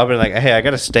leave the role. I've been like, hey, I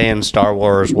got to stay in Star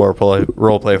Wars role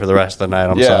play for the rest of the night.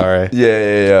 I'm Yeah. sorry.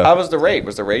 Yeah. How was the rate?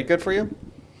 Was the rate good for you?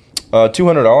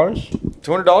 $200.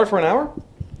 $200 for an hour?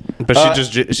 But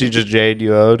she just jade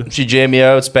you owed. She jammed me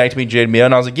out, spanked me, jaded me out,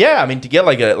 and I was like, yeah. I mean, to get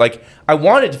I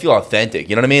wanted to feel authentic.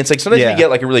 You know what I mean? It's like sometimes Yeah. you get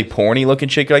like a really porny looking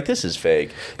chick, you're like, this is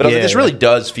fake. But I was like, Yeah. this really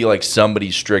does feel like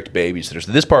somebody's strict babysitter.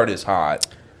 So this part is hot.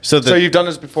 So So you've done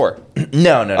this before?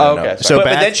 No. Oh, okay. No. So but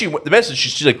bath- then the best is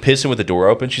she's like pissing with the door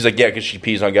open. She's like, yeah, because she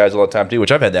pees on guys all the time too,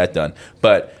 which I've had that done.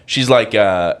 But she's like,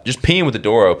 just peeing with the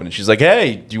door open, and she's like,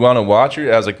 hey, do you want to watch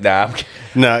her? I was like, nah.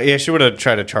 no, yeah, she would have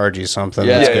tried to charge you something.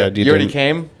 Yeah. That's Yeah. good. You already didn't.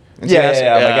 came? I'm like,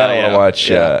 I don't want to watch.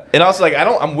 Yeah. And also, like,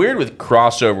 I'm weird with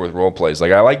crossover with role plays.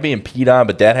 Like, I like being peed on,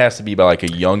 but that has to be by like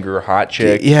a younger hot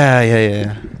chick.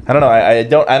 Yeah. I don't know. I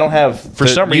don't have for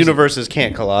some reason. universes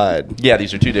can't collide. Yeah,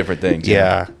 these are two different things.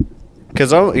 Yeah.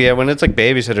 Because when it's like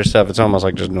babysitter stuff, it's almost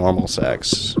like just normal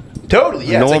sex. Totally.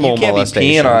 Yeah, it's like you Normal can't be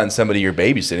molestation. peeing on somebody you're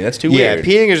babysitting. That's too Yeah, weird.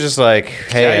 peeing is just like,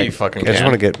 hey, Yeah, you fucking I just can.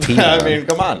 want to get peed I on. mean,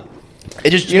 come on.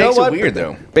 It just You know makes what? it weird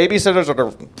though. Babysitters are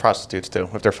the prostitutes too,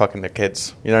 if they're fucking their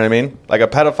kids. You know what I mean? Like a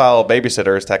pedophile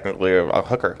babysitter is technically a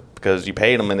hooker because you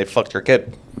paid them and they fucked your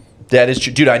kid. That is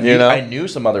true, dude. I knew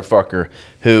some motherfucker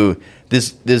who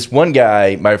this one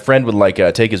guy. My friend would like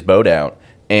take his boat out.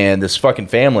 And this fucking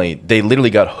family, they literally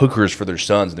got hookers for their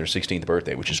sons on their 16th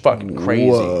birthday, which is fucking crazy.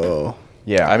 Whoa.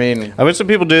 Yeah. I mean, I mean, some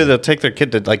people do. They'll take their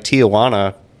kid to like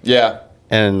Tijuana yeah.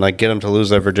 and like get them to lose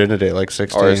their virginity at like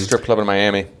 16. Or a strip club in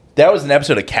Miami. That was an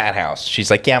episode of Cat House.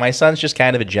 She's like, yeah, my son's just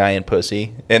kind of a giant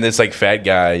pussy. And this like fat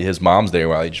guy, his mom's there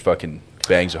while he just fucking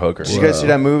bangs a hooker. Did you guys see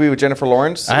that movie with Jennifer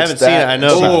Lawrence? I haven't seen it. I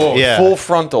know about it. Yeah. Full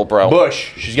frontal, bro.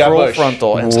 Bush. She's got Full bush.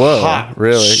 frontal. And it's Whoa, hot.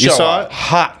 really? You So saw it?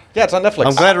 Hot. Yeah, it's on Netflix.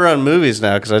 I'm glad we're on movies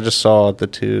now because I just saw the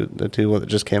two that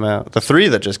just came out. The 3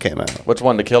 that just came out. Which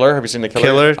one? The Killer? Have you seen The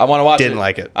Killer? Killer. I want to watch it. Didn't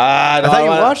like it. I I thought you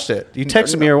watched it. You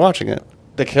texted me you were watching it.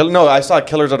 The Killer? No, I saw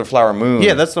Killers of the Flower Moon.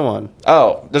 Yeah, that's the one.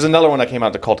 Oh, there's another one that came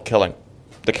out called Killing.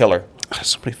 The Killer.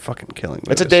 So many fucking killing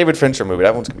movies. It's a David Fincher movie.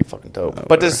 That one's gonna be fucking dope.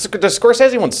 But the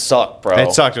Scorsese one sucked, bro.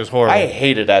 It sucked. It was horrible. I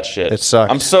hated that shit. It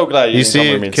sucked. I'm so glad you, You didn't come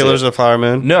see with me and Killers see of the Flower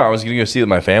Moon? No, I was going to go see it with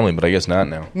my family, but I guess not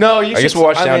now. No, you. I guess should- we'll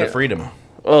watch I Down mean- to Freedom.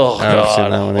 Oh I haven't seen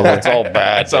god, that one either. that's all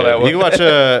bad. saw that dude. one.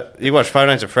 You can watch Five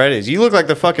Nights at Freddy's. You look like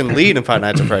the fucking lead in Five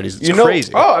Nights at Freddy's. It's You know-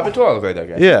 crazy. Oh, I've been told I look like that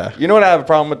guy. Yeah. You know what? I have a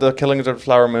problem with the Killings of the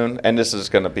Flower Moon, and this is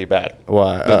gonna be bad.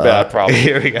 Why? It's a bad problem.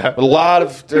 Here we go. A lot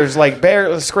of there's like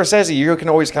Scorsese. You can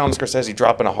always count on Scorsese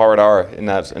dropping a hard R in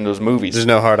those movies. There's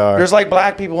no hard R. There's like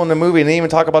black people in the movie, and they even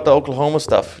talk about the Oklahoma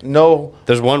stuff. No.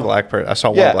 There's one black person. I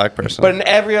saw Yeah, one black person. But in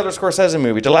every other Scorsese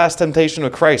movie, The Last Temptation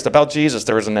of Christ, about Jesus,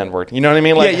 there was an N-word. You know what I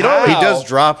mean? Like, Yeah, you know how? he does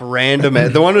drop random.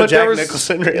 The one with But there Jack was-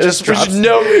 Nicholson. there's Just drops. There's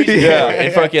no reason. Yeah.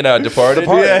 And fucking Departed.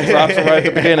 Departed drops it right at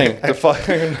the beginning. The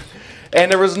fucking,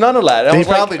 and there was none of that. I He was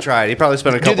like- probably tried. He probably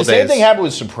spent a couple Dude, the days. same thing happened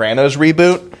with Sopranos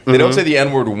reboot. They don't say the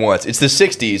N word once. It's the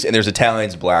 60s, and there's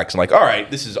Italians, blacks. I'm like, all right,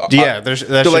 this is. Yeah, that they're should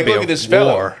like, be look a at this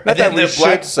fellow. war. Not And then that we the should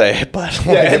black, say it, but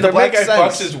yeah, and the it black guy makes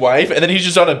fucks sense. his wife, and then he's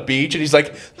just on a beach, and he's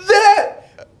like, that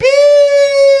beep.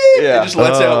 Yeah. And just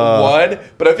lets out one.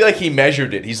 But I feel like he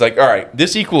measured it. He's like, all right,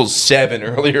 this equals 7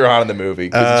 earlier on in the movie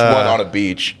because it's 1 on a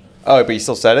beach. Oh, but you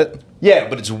still said it? Yeah,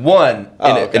 but it's 1 in,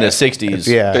 okay. in the 60s.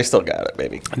 Yeah. They still got it,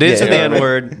 baby. They did say the Yeah. N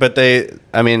word, but they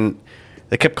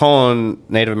kept calling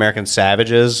Native Americans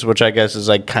savages, which I guess is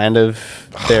like kind of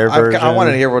their version. I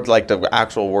wanted to hear what like the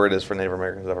actual word is for Native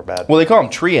Americans that are bad. Well, they call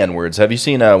them tree N words. Have you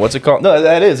seen what's it called? No,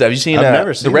 that is. Have you seen? I've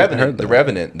never seen the it. Revenant. Heard The that.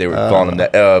 Revenant. They were calling them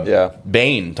that. Yeah.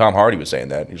 Bane. Tom Hardy was saying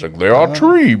that. He's like, they are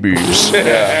tree beefs.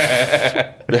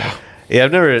 Yeah,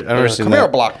 I've never seen Come here,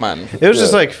 that. Blockman. It was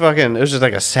just like fucking. It was just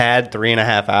like a sad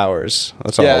 3.5 hours.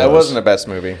 That's all. Yeah, it it wasn't the best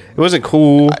movie. It wasn't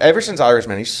cool. Ever since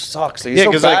Irishman, he sucks. He's Yeah, so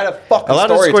because bad like at fucking a lot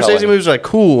of storytelling. Scorsese movies are like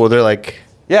cool. They're like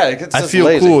Yeah, it's I just feel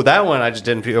lazy. cool. That one I just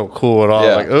didn't feel cool at all.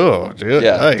 Yeah. Like oh, dude,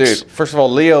 Yeah, yikes. dude. First of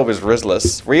all, Leo is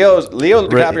Rizzless. Leo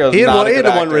DiCaprio is He had not one- a he good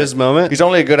had one actor. Riz moment. He's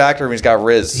only a good actor when he's got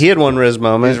Riz. He had one Riz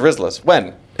moment. He's Rizzless.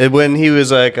 When? When he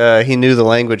was like, he knew the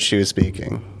language she was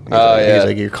speaking. He was Oh, like, yeah. He's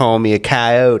like, you're calling me a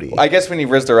coyote. I guess when he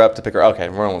rizzed her up to pick her. Okay,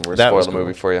 we're That spoil was the cool.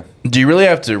 movie for you. Do you really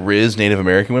have to riz Native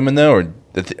American women though, or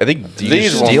I think you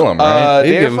These just steal them, ones, right?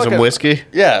 You they're give him some fucking- whiskey.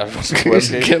 Yeah, some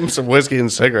whiskey. Give him some whiskey and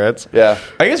cigarettes. Yeah.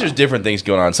 I guess there's different things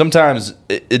going on. Sometimes,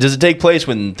 does it take place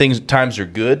when times are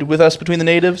good with us between the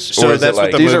natives, So or is that's it what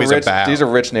like the These are movie's rich. about. These are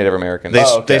rich Native Americans. They,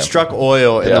 Oh, okay. they struck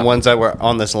oil, and Yeah. the ones that were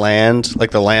on this land,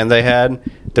 like the land they had,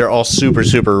 they're all super,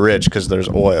 super rich because there's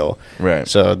oil. Right.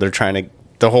 So they're trying to.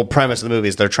 The whole premise of the movie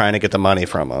is they're trying to get the money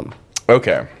from them.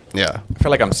 okay? Yeah. I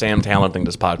feel like I'm Sam talenting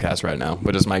this podcast right now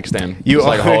with his mic stand. You just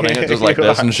like are. holding it just like You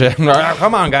this are. and shit.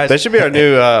 Come on, guys. That should be our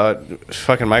new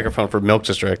fucking microphone for Milk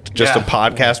District. Just Yeah. a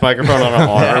podcast microphone on an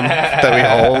arm that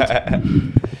we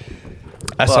hold.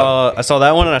 I saw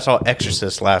that one and I saw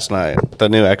Exorcist last night. The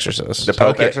new Exorcist. The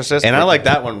Pope Okay. Exorcist. And I like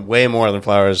that one way more than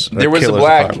Flowers. or There was a Killers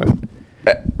black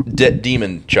Department.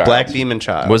 demon child. Black demon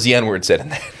child. Was the N word said in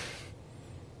that?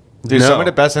 Dude, No, some of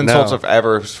the best insults no. I've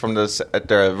ever from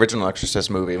the original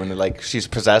Exorcist movie when like she's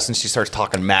possessed and she starts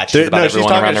talking mad shit about No, she's everyone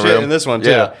talking around the shit room. in this one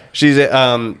too. Yeah. She's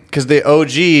because the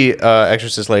OG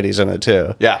Exorcist lady's in it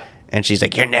too. Yeah. and she's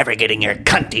like, "You're never getting your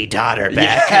cunty daughter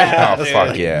back." Oh,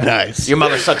 fuck yeah. Nice. Your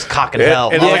mother sucks cock in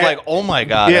hell. and I was like- like, oh my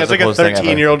god. Yeah, that's it's like the a coolest thing ever.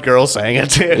 13-year-old girl saying it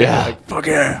too. Yeah. Like, fuck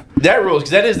yeah. That rules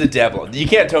because that is the devil. You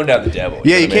can't tone down the devil.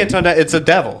 Yeah, know you what I can't mean? tone down. It's a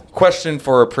devil. Question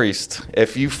for a priest: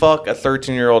 if you fuck a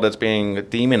 13-year-old that's being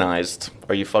demonized,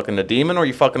 are you fucking the demon or are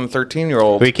you fucking the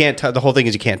 13-year-old? But you can't. The whole thing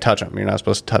is you can't touch them. You're not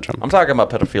supposed to touch them. I'm talking about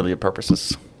pedophilia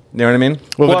purposes. You know what I mean?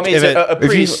 Well, I mean, if a if you-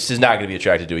 priest is not going to be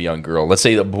attracted to a young girl. Let's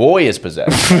say the boy is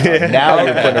possessed. Now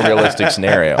you're putting a realistic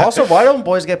scenario. Also, why don't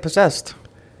boys get possessed?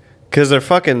 Because they're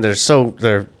fucking. They're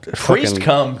priest fucking,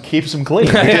 cum keeps them clean.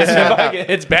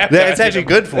 It's baptized. Yeah, it's actually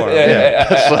good for them.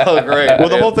 Yeah. So great. Well,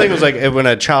 the whole thing was like when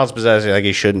a child's possessed, like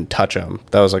you shouldn't touch them.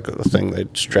 That was like the thing they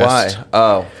stressed. Why?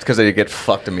 Oh, it's because they get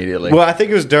fucked immediately. Well, I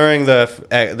think it was during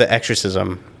the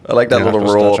exorcism. I like that You're not little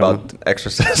supposed to rule touch 'em. about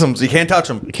exorcisms. You can't touch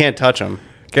them. You can't touch them.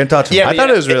 Can't touch them. Yeah, I thought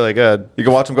it was really good. You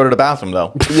can watch them go to the bathroom,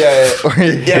 though.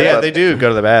 Yeah, they do go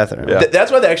to the bathroom. Yeah. That's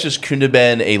why the Exorcist couldn't have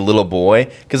been a little boy,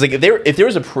 because like if there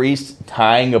was a priest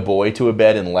tying a boy to a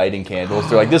bed and lighting candles,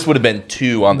 they're like, this would have been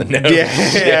 2 on the nose.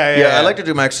 Yeah, I like to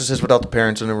do my exorcist without the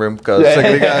parents in the room because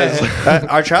the guys.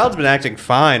 Our child's been acting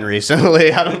fine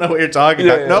recently. I don't know what you're talking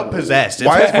about. Nope, possessed. It's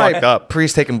Why is my fucked up.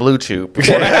 priest taking blue chew? It's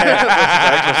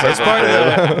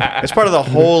part of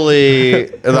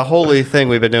the holy thing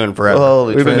we've been doing forever.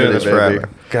 Holy we've been doing Trinity, this forever.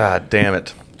 baby. God damn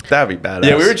it. That'd be badass.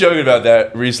 Yeah, we were joking about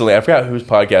that recently. I forgot whose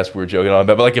podcast we were joking on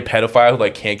about, but like a pedophile who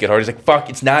like can't get hard. He's like, "Fuck,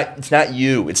 it's not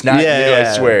you. It's not you.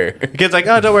 I swear." The kid's like,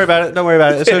 "Oh, don't worry about it. Don't worry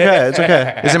about it. It's okay. It's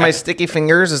okay." Is it my sticky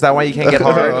fingers? Is that why you can't get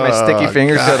hard? My sticky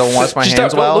fingers that don't wash my Just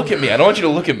hands don't well? look at me. I don't want you to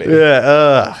look at me.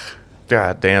 Yeah.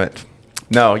 God damn it.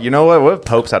 No, you know what? What if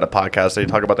Popes had a podcast? They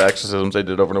talk about the exorcisms they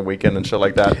did over the weekend and shit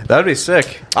like that. That'd be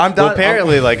sick. I'm done. Well,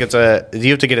 apparently, like you have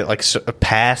to get it like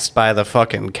passed by the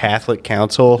fucking Catholic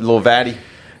Council. Little Vatty.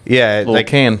 Yeah, Little like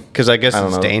can. because I guess I don't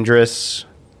it's know. dangerous.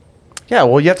 Yeah,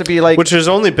 well, you have to be like. Which has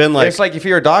only been like it's like if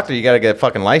you're a doctor, you got to get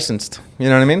fucking licensed. You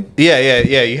know what I mean? yeah.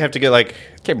 You have to get like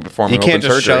Can't be performing you can't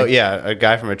open just surgery. show. Yeah, a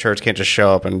guy from a church can't just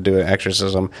show up and do an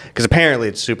exorcism because apparently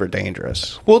it's super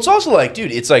dangerous. Well, it's also like,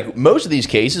 dude, it's like most of these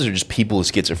cases are just people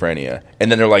with schizophrenia,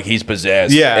 and then they're like, he's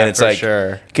possessed. Yeah, and it's for like,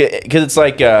 sure. because it's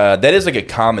like that is like a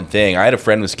common thing. I had a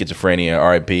friend with schizophrenia,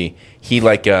 R.I.P. He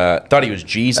like thought he was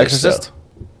Jesus. Exorcist? So.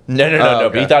 No. Oh,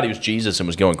 But he okay. thought he was Jesus and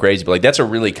was going crazy. But like that's a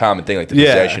really common thing, like the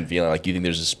Yeah. possession feeling, like you think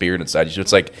there's a spirit inside you. So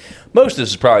it's like most of this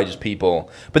is probably just people.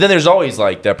 But then there's always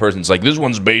like that person's like, this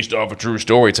one's based off a true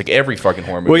story. It's like every fucking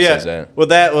horror movie says that. Well,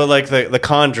 like the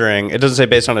Conjuring, it doesn't say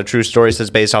based on a true story. It says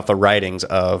based off the writings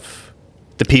of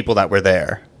the people that were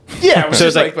there. Yeah, So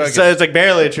it's like, fucking- so it's like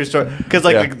barely a true story because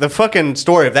like the fucking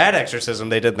story of that exorcism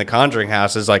they did in the Conjuring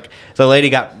house is like the lady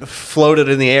got floated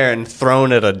in the air and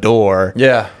thrown at a door.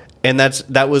 Yeah. And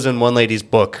that was in one lady's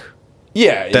book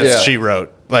yeah, that yeah. she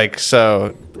wrote. Like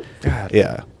so,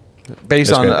 yeah. Based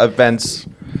That's on good. events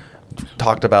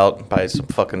talked about by some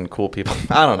fucking cool people.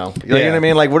 I don't know. You know Yeah. what I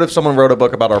mean? Like, what if someone wrote a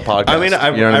book about our podcast? I mean,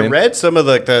 You know what I mean? read some of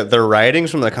the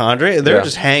writings from the Conjuring. They were Yeah.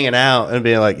 just hanging out and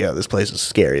being like, "Yo, this place is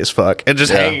scary as fuck," and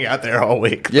just Yeah. hanging out there all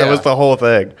week. Yeah. That was the whole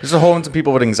thing. There's a whole bunch of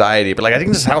people with anxiety, but like, I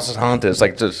think this house is haunted. It's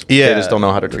like, just they just don't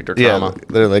know how to treat their trauma.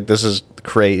 they're like, "This is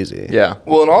crazy." Yeah.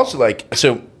 Well, and also like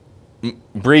so.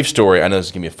 Brief story. I know this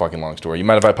is gonna be a fucking long story. You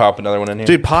mind if I pop another one in here?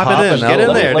 Dude, pop it in. Get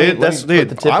in there, dude. That's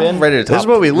dude. I'm ready to. This is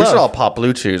what we We love. should all pop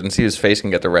blue chews and see his face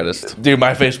can get the reddest. Dude,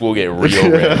 my face will get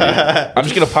real red. dude. I'm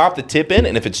just gonna pop the tip in,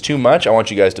 and if it's too much, I want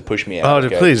you guys to push me out. Oh,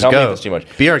 dude, okay? please Tell me go. if it's too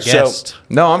much. Be our So- guest.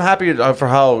 No, I'm happy for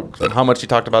how much you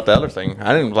talked about the other thing.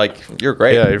 I didn't like. You're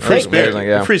great. Yeah, you're free That's spirit. amazing,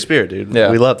 You're Yeah. free spirit, dude.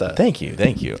 Yeah. We love that. Thank you. We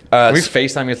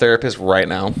FaceTime your therapist right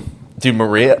now. Dude,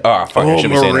 Maria. Oh, fuck. I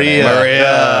shouldn't be saying her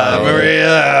name.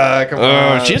 Maria, come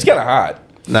on. She's kind of hot.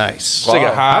 Nice. like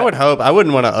a hot- I would hope. I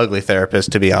wouldn't want an ugly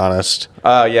therapist, to be honest.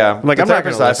 Yeah. Like, the I'm not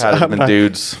therapists gonna I've had listen. have been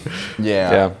dudes.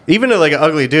 Yeah. Yeah. Even to like an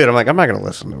ugly dude, I'm like, I'm not gonna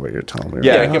listen to what you're telling me.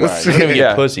 Yeah, right now. come on. You're gonna be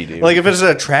Yeah. a pussy, dude. Like if it's an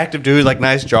attractive dude, like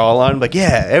nice jawline, like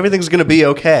yeah, everything's gonna be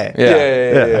okay. Yeah.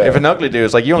 Yeah. If an ugly dude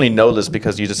is like, you only know this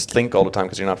because you just think all the time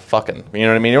because you're not fucking. You know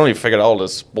what I mean? You only figured out all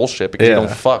this bullshit because you Yeah. don't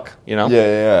fuck. You know?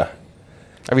 yeah.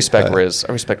 I respect Riz.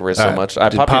 I respect Riz so alright. much.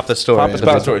 Dude, pop the story. Pop It's the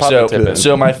Pop the story. pop the tip in.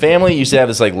 So my family used to have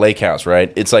this like lake house,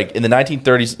 right? It's like in the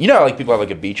 1930s. You know how like people have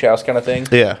like a beach house kind of thing?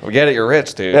 Yeah. We get it. You're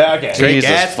rich, dude. Yeah, okay. Jesus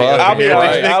Gatsby fuck. over I'll be here.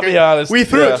 honest. I'll be honest. We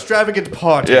threw Yeah. extravagant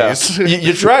parties. Yeah.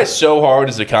 You try so hard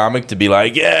as a comic to be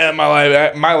like, yeah,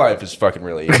 my life is fucking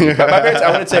really easy. But my parents,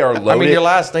 I wouldn't say are loaded. I mean, your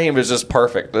last name is just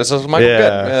perfect. This is Michael Yeah.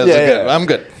 Good. This is Yeah, good. yeah. I'm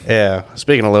good. Yeah.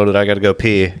 Speaking of loaded, I got to go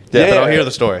pee. Yeah, but yeah, I'll hear yeah.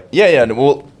 the story. yeah.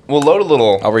 We'll load a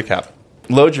little. I'll recap.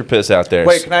 Load your piss out there.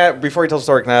 Wait, can I, before you tell the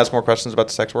story, can I ask more questions about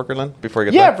the sex worker, Lynn? Before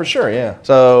you get Yeah, there? for sure. Yeah.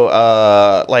 So,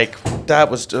 like, that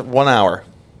was just 1 hour.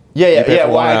 Yeah. paid for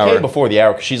Well, 1 I hour. came before the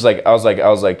hour because she's like, I was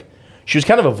like, she was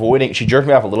kind of avoiding. She jerked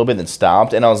me off a little bit, then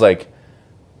stopped, and I was like,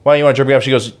 "Why you want to jerk me off?"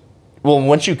 She goes, "Well,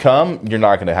 once you come, you're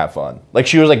not going to have fun." Like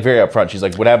she was like very upfront. She's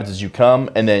like, "What happens is you come,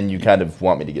 and then you kind of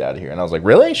want me to get out of here." And I was like,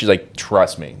 "Really?" She's like,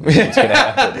 "Trust me, it's going to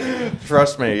happen."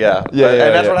 Trust me, yeah. Yeah, and yeah,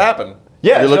 that's yeah. what happened.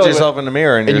 Yeah, You looked so- at yourself in the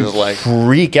mirror and, And you're you just like,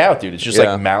 freak out, dude. It's just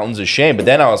Yeah. like mountains of shame. But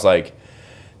then I was like,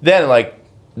 then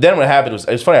what happened was,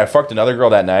 it was funny. I fucked another girl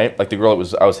that night, like the girl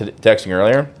that I was texting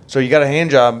earlier. so you got a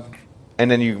hand job, and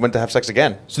then you went to have sex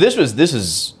again. So this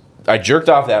is I jerked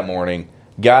off that morning,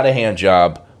 got a hand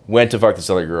job, went to fuck this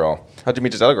other girl. How'd you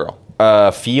meet this other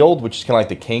girl? Field, which is kind of like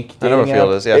the kink. I know what dating Field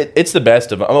app. is, yeah. It's the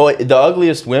best of them. Oh, the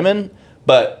ugliest women,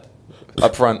 but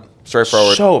Up front,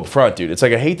 straightforward. so upfront, dude. It's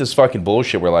like I hate this fucking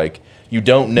bullshit where like you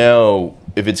don't know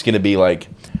if it's gonna be like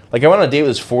Like I went on a date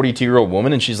with this 42-year-old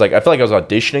woman, and she's like, I felt like I was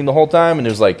auditioning the whole time, and it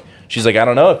was like, she's like, I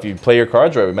don't know if you play your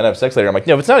cards right, we might have sex later. I'm like,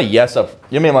 no, if it's not a yes up,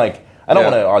 you know what I mean? Like, I don't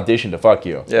want to audition to fuck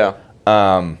you. Yeah.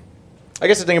 I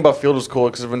guess the thing about Field was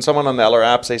cool because when someone on the Eller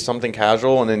app says something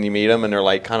casual and then you meet them and they're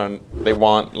like they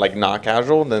want like not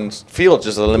casual, then Field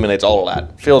just eliminates all of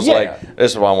that. Field's like,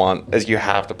 this is what I want, is you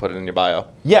have to put it in your bio.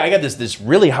 Yeah, I got this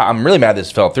really hot, I'm really mad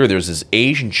this fell through. There's this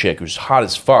Asian chick who's hot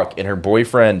as fuck, and her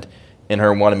boyfriend and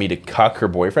her wanted me to cuck her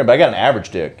boyfriend, but I got an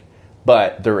average dick.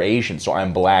 But they're Asian, so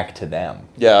I'm black to them.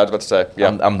 Yeah, I was about to say.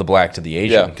 Yeah, I'm the black to the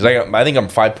Asian because I think I'm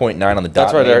 5.9 on the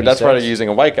dot. That's why they're using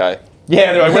a white guy.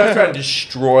 Yeah, they're like, we're not trying to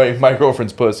destroy my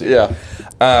girlfriend's pussy. Yeah.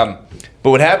 But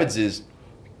what happens is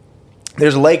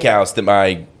there's a lake house that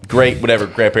my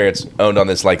grandparents owned on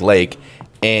this like lake,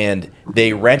 and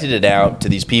they rented it out to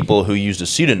these people who used a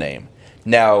pseudonym.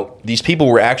 Now, these people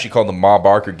were actually called the Ma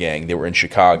Barker Gang. They were in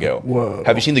Chicago. Whoa.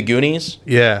 Have you seen The Goonies?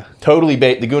 Yeah. Totally.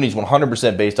 The Goonies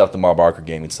 100% based off the Ma Barker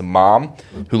Gang. It's the mom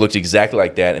who looks exactly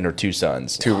like that and her two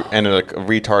sons. And a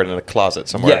retard in a closet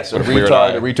somewhere. Yes, a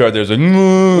retard. There's a...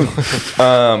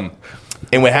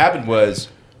 and what happened was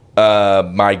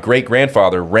my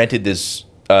great-grandfather rented this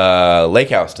lake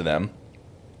house to them.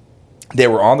 They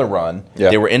were on the run.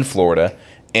 Yeah. They were in Florida.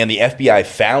 And the FBI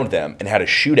found them and had a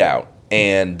shootout.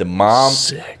 And the mom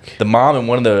and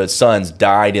one of the sons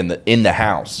died in the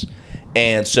house.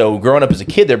 And so growing up as a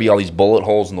kid, there'd be all these bullet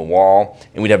holes in the wall,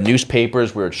 and we'd have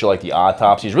newspapers where it'd show like the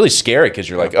autopsy. It's really scary because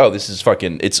you're like, oh, this is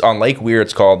fucking. It's on Lake Weir.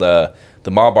 It's called the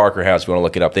Ma Barker House. If you want to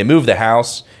look it up, they moved the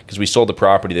house because we sold the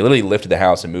property. They literally lifted the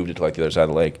house and moved it to like the other side of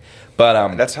the lake.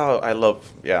 But that's how I love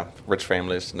rich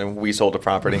families. And then we sold the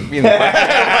property. We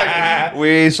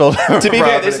sold. To be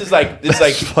fair, this is like this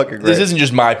isn't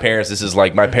just my parents. This is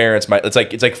like my parents. It's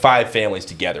like 5 families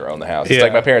together own the house. It's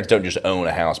like my parents don't just own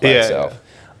a house by itself.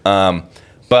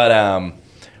 But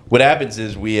what happens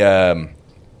is we, as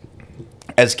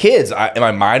kids, in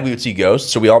my mind, we would see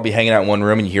ghosts. So we all be hanging out in one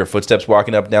room, and you hear footsteps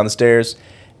walking up and down the stairs.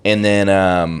 And then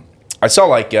I saw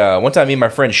like one time me and my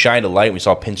friend shined a light, and we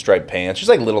saw pinstripe pants, just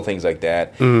like little things like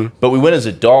that. Mm-hmm. But we went as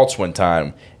adults one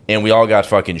time, and we all got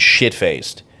fucking shit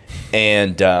faced.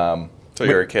 And so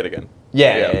you're a kid again.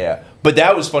 Yeah. But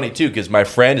that was funny, too, because my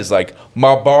friend is like,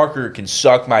 Ma Barker can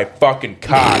suck my fucking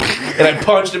cock. And I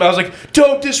punched him. I was like,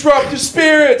 don't disrupt the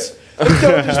spirits. Don't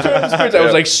disturb the spirits. I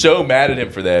was like so mad at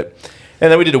him for that.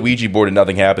 And then we did a Ouija board and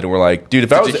nothing happened. And we're like, dude,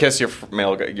 if I was... Did you kiss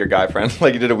your guy friend?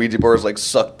 Like you did a Ouija board, it was like,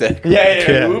 suck dick.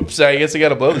 Yeah. Oops, I guess I got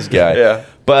to blow this guy. Yeah.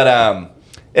 But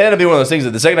it ended up being one of those things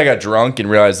that the second I got drunk and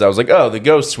realized I was like, oh, the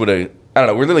ghosts would have... I don't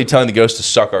know. We're literally telling the ghost to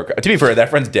suck our... To be fair, that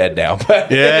friend's dead now.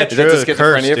 But yeah, is that the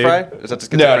schizophrenia friend? Is that the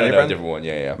schizophrenia friend? No, different one.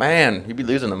 Yeah. Man, you'd be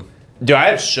losing them. Dude, I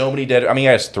have so many dead... I mean,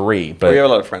 I have 3, but... you have a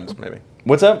lot of friends, maybe.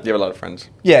 What's up? You have a lot of friends.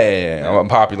 Yeah. I'm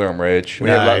popular. I'm rich.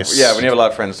 When you have a lot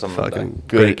of friends, some fucking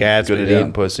good at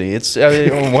eating pussy. It's I'm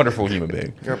a wonderful human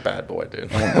being. You're a bad boy,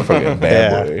 dude. I'm a fucking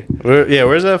bad boy.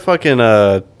 Where's that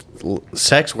fucking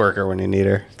sex worker when you need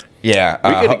her?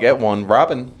 Yeah, we could get one.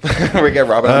 Robin. We get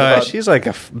Robin. She's like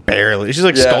barely. She's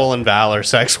like stolen valor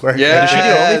sex worker. Yeah. Does she do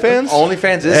OnlyFans?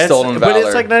 OnlyFans is stolen valor. But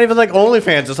it's like not even like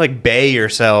OnlyFans. It's like Bay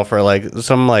yourself or like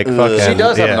some like fucking. She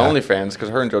does have an OnlyFans because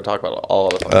her and Joe talk about all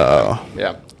of it.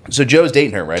 Yeah. So Joe's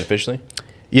dating her, right? Officially.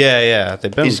 Yeah. They've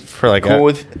been for like cool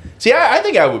with. See, I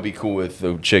think I would be cool with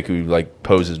the chick who like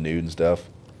poses nude and stuff.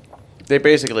 They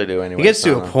basically do anyway. It gets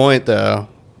to a point though.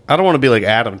 I don't want to be like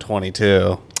Adam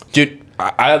 22, dude.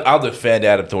 I'll defend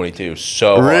Adam 22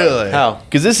 so hard. Really? How?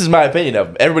 Because this is my opinion of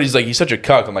him. Everybody's like, he's such a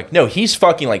cuck. I'm like, no, he's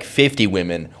fucking like 50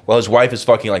 women while his wife is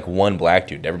fucking like one black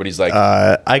dude. Everybody's like,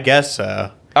 I guess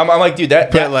so. I'm like, dude,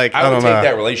 that like, I would take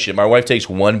that relationship. My wife takes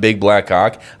one big black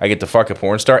cock. I get to fuck a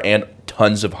porn star and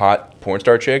tons of hot porn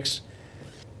star chicks,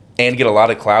 and get a lot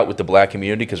of clout with the black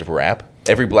community because of rap.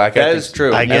 Every black guy. That is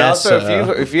true. I and guess,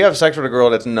 also, if you have sex with a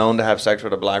girl that's known to have sex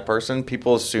with a black person,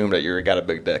 people assume that you got a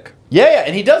big dick. Yeah,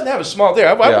 and he doesn't have a small dick.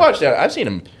 I've watched that. I've seen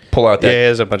him pull out that. Yeah, he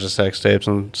has a bunch of sex tapes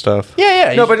and stuff.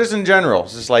 Yeah. No, but just in general,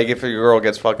 it's just like if a girl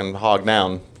gets fucking hogged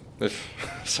down.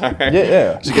 Sorry.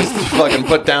 Yeah. She gets fucking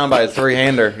put down by a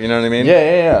 3-hander. You know what I mean?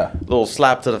 Yeah. Little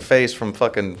slap to the face from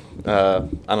fucking. I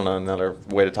don't know, another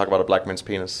way to talk about a black man's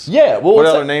penis. Yeah. Well, what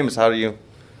other names? How do you?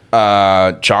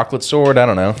 Chocolate sword. I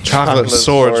don't know. Chocolate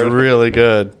sword's really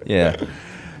good. Yeah.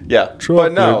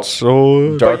 But no.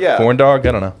 Sword. Dark corn dog.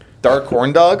 I don't know. Dark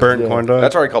corn dog. Burnt corn dog.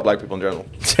 That's what I call black people in general.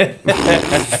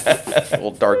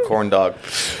 Little dark corn dog.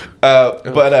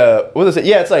 But what is it?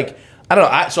 Yeah, it's like I don't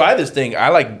know. So I have this thing. I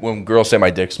like when girls say my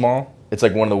dick's small. It's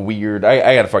like one of the weird.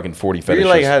 I got a fucking 40 fetishes.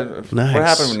 What Nice.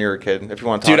 happened when you were a kid? If you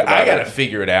want to talk Dude, about I gotta it.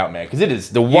 figure it out, man. Because it is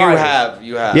the wildest.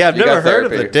 You have. Yeah, I've You never got heard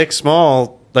of therapy. the dick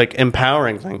small like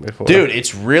empowering thing before. Dude,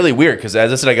 it's really weird because,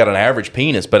 as I said, I got an average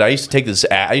penis, but I used to take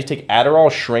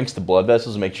Adderall, shrinks the blood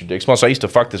vessels and makes your dick small. So I used to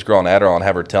fuck this girl on Adderall and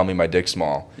have her tell me my dick's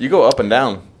small. You go up and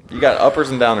down. You got uppers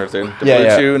and downers, dude. The Yeah, Blue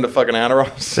yeah. Chew and the fucking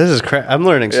Adderall. This is I'm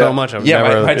learning so much. I've Yeah,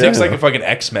 never. my dick's like a fucking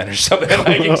X-Men or something. It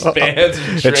like expands and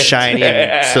It's shrinks. shiny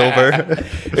and silver.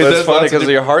 That's does funny lots of because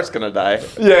your heart's gonna die.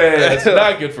 Yeah, it's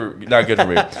not good for me.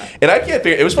 And I can't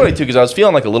figure. It was funny too because I was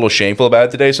feeling like a little shameful about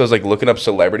it today, so I was like looking up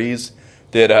celebrities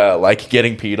that like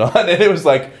getting peed on, and it was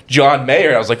like John Mayer.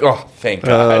 And I was like, oh, thank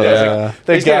God. I was like,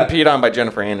 thank He's God. getting peed on by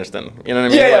Jennifer Aniston. You know what I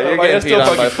mean? Yeah, yeah, Like, but you're like, getting that's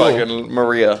peed on by still fucking fucking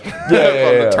Maria yeah, from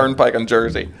yeah. the Turnpike in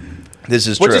Jersey, This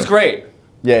is which true. is great.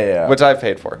 Yeah. Which I've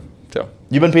paid for too.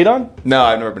 You been peed on? No,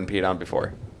 I've never been peed on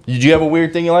before. Did you have a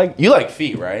weird thing you like? You like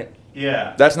feet, right?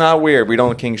 Yeah. That's not weird. We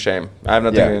don't kink shame. I have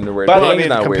nothing Yeah. into weird. But Well, I Peeing's mean,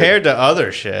 not weird. compared to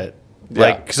other shit, Yeah.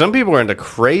 like some people are into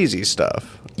crazy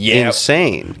stuff. Yeah.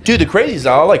 Insane. Dude, the crazy is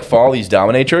I'll like follow these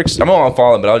dominatrix. I'm not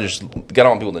follow them, but I don't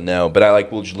want people to know. But I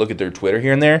like will just look at their Twitter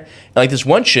here and there. And like this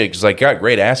one chick is like got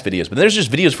great ass videos, but there's just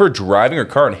videos for her driving her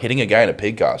car and hitting a guy in a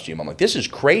pig costume. I'm like, this is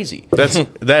crazy.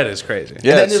 That is crazy.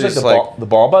 Yeah, and then it's there's just like the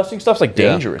ball busting stuff's like Yeah.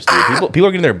 dangerous, dude. People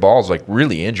are getting their balls like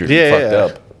really injured, Yeah, and fucked yeah.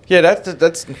 up. Yeah,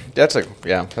 that's a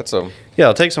Yeah,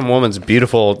 I'll take some woman's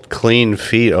beautiful, clean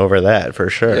feet over that for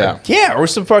sure. yeah. Yeah, or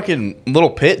some fucking little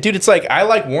pit, dude. It's like I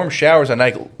like warm showers and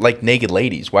I like naked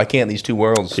ladies. Why can't these two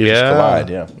worlds just Yeah. collide?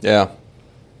 Yeah. Yeah.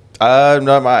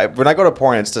 No, when I go to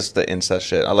porn, it's just the incest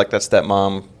shit. I like that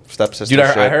stepmom, stepsister Dude,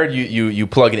 shit. I heard you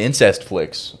plug in incest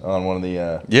flicks on one of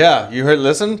the. Yeah, you heard.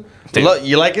 Listen, Dude.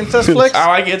 you like incest flicks, I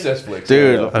like incest flicks,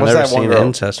 dude? yeah. I've What's never that one seen girl?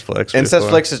 incest flicks. Incest before.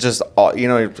 flicks is just all, instead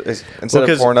Well, of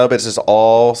 'cause- Pornhub, it's just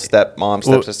all stepmom, Well,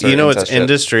 stepsister. you know what's incest shit.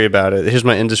 industry about it? Here's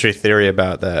my industry theory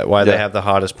about that. Why they Yeah. have the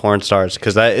hottest porn stars,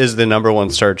 because that is the number one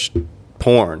searched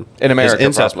porn In America, is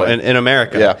incest probably. in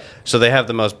America. Yeah. So they have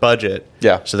the most budget.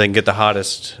 Yeah. So they can get the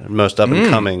hottest, most up and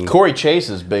coming. Corey Chase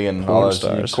is big in all those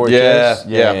stars. Corey Yeah, Chase,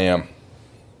 yeah. Is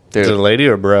it a Dude, lady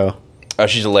or bro? Oh,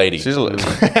 she's a lady. she's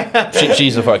a.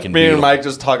 She's a fucking. Me and beautiful. Mike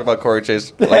just talk about Corey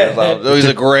Chase. Like, he's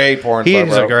a great porn star,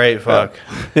 He's bro. a great fuck.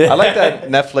 I like that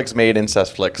Netflix made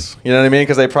incest flicks. You know what I mean?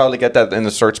 Because they probably get that in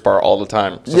the search bar all the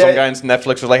time. So Yeah. some guy in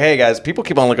Netflix was like, "Hey guys, people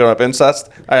keep on looking up incest.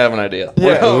 I have an idea.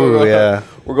 Yeah. Ooh, yeah.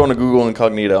 We're going to Google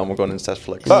Incognito and we're going to incest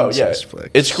flicks." Oh yeah, Incest flicks.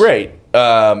 it's great.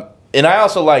 And I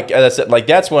also like, as I said, like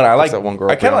that's when I like What's that one girl,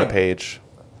 I kind Brianna of like. Page.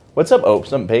 What's up, Ope?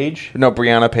 Some Page? No,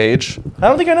 Brianna Page. I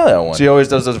don't think I know that one. She always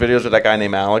does those videos with that guy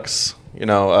named Alex.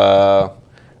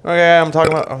 Okay, I'm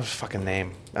talking about his fucking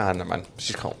name. Never mind.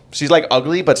 She's like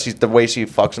ugly, but the way she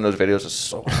fucks in those videos is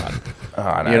so hot. Oh,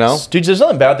 nice. You know? Dude, there's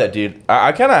something about that, dude.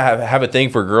 I kind of have a thing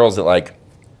for girls that like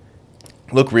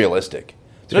look realistic.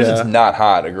 Sometimes Yeah. it's not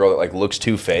hot. A girl that like looks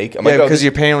too fake. I'm Yeah, like, oh, because this-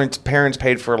 your parents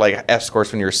paid for like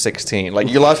escorts when you were 16. Like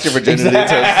you lost your virginity to a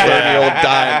 30-year-old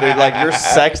dime, dude. Like you're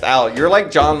sexed out. You're like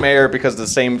John Mayer because of the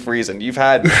same reason. You've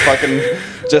had fucking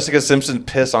Jessica Simpson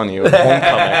piss on you at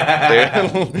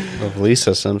homecoming, dude. Of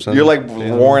Lisa Simpson. You're like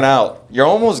worn out. You're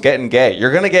almost getting gay.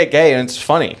 You're gonna get gay, and it's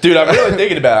funny. dude, I'm really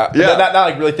thinking about it. Yeah. Not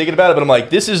like really thinking about it, but I'm like,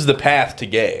 this is the path to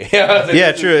gay.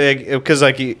 Yeah, true. Because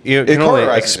like you can only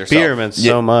cauterizes yourself. experiment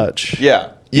Yeah. so much.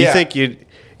 Yeah. You Yeah. think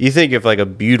you think if like a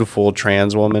beautiful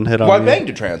trans woman hit on Well, I you? banged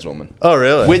a trans woman. Oh,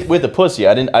 really? With a pussy.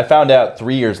 I found out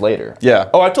 3 years later. Yeah.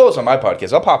 Oh, I told this on my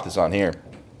podcast. I'll pop this on here.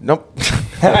 Nope.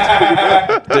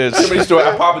 Dude. Somebody's story.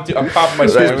 I'm popping my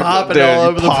story. popping Dude, all you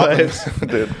over the popping. place.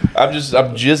 Dude.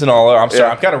 I'm jizzing all over. I'm sorry.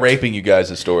 Yeah. I'm kind of raping you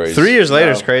guys' stories. 3 years later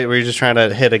No. is great. Were you just trying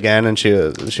to hit again and she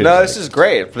was No, like- this is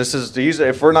great. This is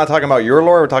if we're not talking about your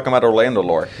lore, we're talking about Orlando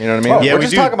lore. You know what I mean? Yeah, we're we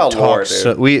just do talking about talk lore, dude.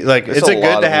 so- we like It's it's a a lot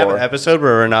good to of have lore. an episode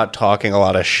where we're not talking a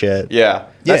lot of shit. Yeah,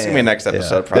 that's Yeah, gonna be next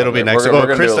episode. Yeah. Probably. It'll be We're next. gonna- Oh,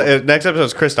 we're gonna do next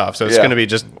episode's Christoph, so it's Yeah. going to be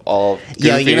just. all.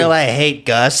 Yo, goofy. you know I hate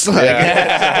Gus. Like,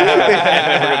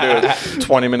 Yeah. We're gonna do a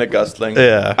 20-minute gust thing.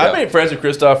 yeah. I've been friends with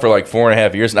Christoph for like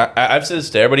 4.5 years, and I've said this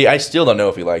to everybody. I still don't know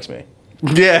if he likes me.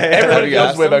 Yeah, Everybody you feels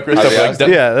asked this way him? about Christoph. Have you Like, asked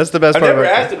him? yeah, that's the best I've part. never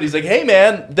about asked him, but he's like, "Hey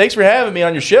man, thanks for having me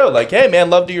on your show." Like, "Hey man,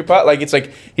 love to your pod." Like, it's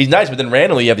like he's nice, but then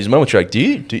randomly you have these moments. You're like, "Do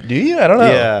you? I don't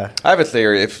know." Yeah. I have a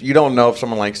theory. If you don't know if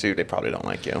someone likes you, they probably don't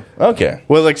like you. Okay.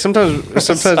 Well, like sometimes,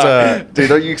 Dude,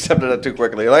 don't you accepted that too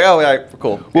quickly? You're like, oh yeah,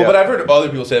 cool. Well, Yeah. but I've heard other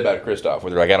people say about Christoph, where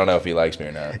they're like, "I don't know if he likes me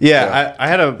or not." yeah, I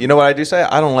had a. You know what I do say?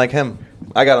 I don't like him.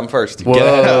 I got him first. Whoa. Get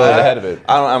ahead of it.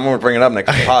 I'm gonna bring it up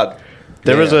next pod.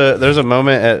 There was a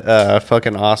moment at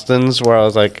fucking Austin's where I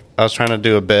was trying to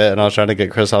do a bit and I was trying to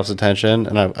get Christoph's attention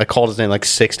and I called his name like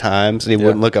 6 times and he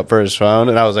wouldn't look up for his phone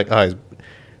and I was like, oh,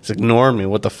 he's ignoring me.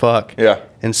 What the fuck? Yeah.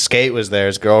 and Skate was there,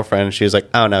 his girlfriend, and she was like,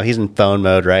 "Oh no, he's in phone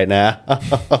mode right now."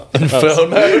 In phone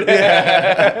mode.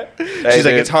 She's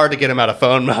like, "It's hard to get him out of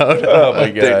phone mode." Oh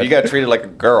my god. Dude, you got treated like a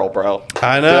girl, bro.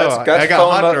 I know. I got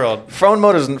hot mode. girled. Phone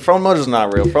mode is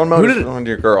not real. Phone mode is on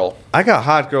your girl. I got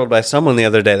hot girled by someone the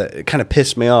other day that kind of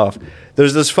pissed me off.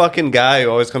 There's this fucking guy who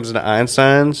always comes into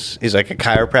Einstein's. He's like a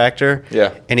chiropractor.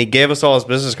 Yeah. And he gave us all his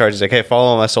business cards. He's like, "Hey,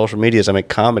 follow my social medias. I make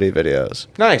comedy videos."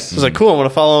 Nice. I was like, "Cool, I'm going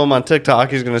to follow him on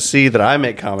TikTok. He's going to see that I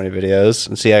make comedy videos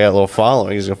and see I got a little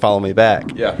following. He's going to follow me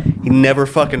back." Yeah. He never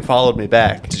fucking followed me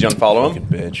back. Did you unfollow Fucking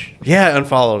him? bitch. Yeah,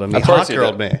 unfollowed him. He Of course hot he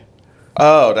girled did. me.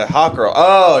 Oh, the hot girl.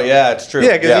 Oh, yeah, it's true.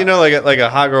 Yeah, because you know, like a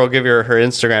hot girl will give you her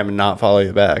Instagram and not follow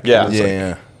you back. Yeah. And it's like,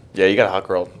 Yeah. Yeah, you got a hot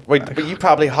girl. Wait, but you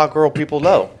probably hot girl people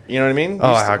though. You know what I mean?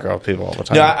 Oh, I hot girl people all the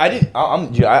time. No, I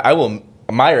did. Dude, I will.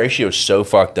 My ratio is so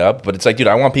fucked up, but it's like, dude,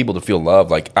 I want people to feel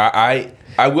love. Like I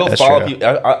will That's follow true.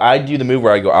 people. I do the move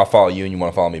where I go, I'll follow you, and you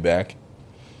want to follow me back.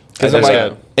 Because I'm That's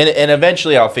like, good. and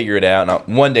eventually I'll figure it out.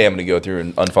 And one day I'm going to go through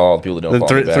and unfollow all the people that don't Then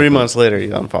follow me back. 3 months later,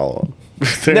 you unfollow them.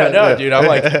 No, dude. I'm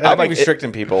like, I'm like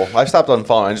restricting people. I've stopped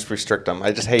unfollowing. I just restrict them.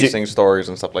 I just hate seeing stories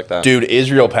and stuff like that. dude,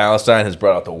 Israel Palestine has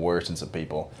brought out the worst in some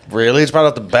people. Really? It's brought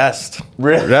out the best.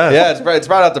 Really? Yeah, it's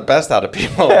brought out the best out of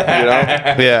people. You know?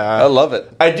 I Yeah. love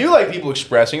it. I do like people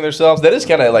expressing themselves. That is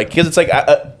kind of like, because it's like,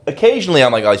 occasionally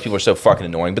I'm like, oh, these people are so fucking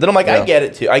annoying. But then I'm like, Yeah. I get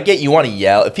it too. I get you want to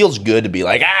yell. It feels good to be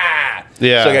like, ah.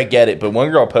 Yeah. So like, I get it. But one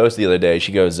girl posted the other day,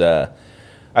 she goes, I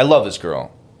love this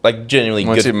girl. Like, genuinely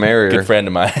Once you marry her. good friend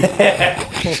of mine. She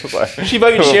fucking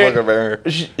Fucking shared. marry her.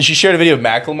 She shared a video of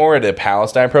Macklemore at a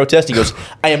Palestine protest. He goes,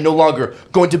 "I am no longer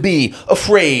going to be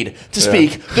afraid to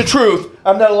speak the truth.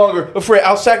 I'm no longer afraid.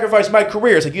 I'll sacrifice my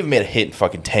career." It's like, you haven't made a hit in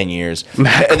fucking 10 years.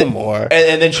 Macklemore.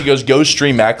 And then she goes, "Go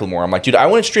stream Macklemore." I'm like, dude, I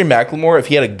wouldn't stream Macklemore if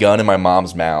he had a gun in my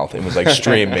mom's mouth and was like,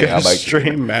 stream me. I'm like,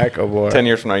 Stream Macklemore. 10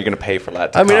 years from now, you're gonna pay for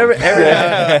that. I mean, every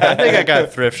I think I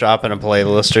got thrift shop and a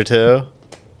playlist or two.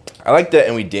 I like that.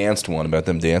 And we danced one about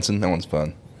them dancing. That one's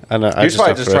fun. I know. He was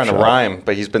probably just trying to rhyme,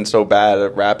 but he's been so bad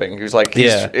at rapping. He was like,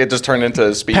 it just turned into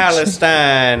a speech.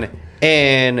 Palestine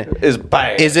and is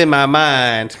bad. is in my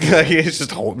mind. He's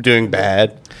just doing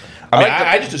bad. I mean,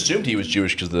 I just assumed he was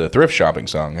Jewish because of the thrift shopping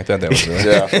song. I thought that was really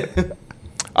Yeah.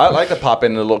 I like to pop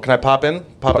in a little. Can I pop in?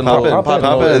 Pop in a Pop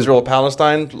little in. Israel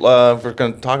Palestine. If we're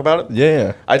going to talk about it.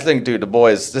 Yeah. I think, dude, the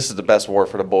boys. This is the best war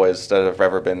for the boys that have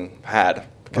ever been had.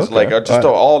 Because Okay. like just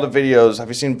all the videos. Have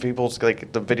you seen people's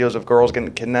like the videos of girls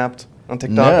getting kidnapped on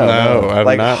TikTok? No, I've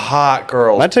like not. hot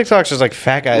girls. My TikTok's just like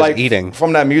fat guys like eating.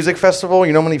 from that music festival.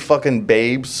 You know how many fucking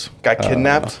babes got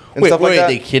kidnapped and Wait, stuff like that.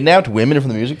 they kidnapped women from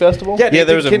the music festival? Yeah, Yeah,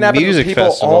 there was a kidnapping music people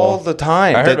festival. all the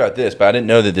time. I heard about this, but I didn't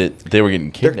know that they were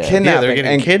getting kidnapped. kidnapped. Yeah, they're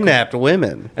getting and- kidnapped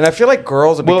women. And I feel like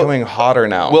girls are Well- becoming hotter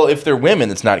now. Well, if they're women,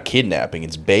 it's not kidnapping;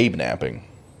 it's babe napping,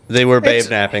 They were babe It's-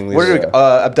 napping. These What are we,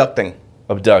 abducting.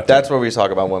 abducted. That's where we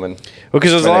talk about women.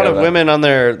 because there's a When lot they of have that. women on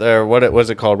their what was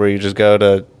it called where you just go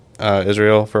to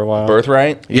Israel for a while.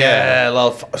 birthright. Yeah,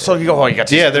 love. So you go. Oh, you got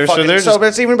these Yeah, they're- so fucking, they're so just-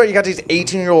 it's even. But you got these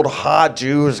 18-year-old hot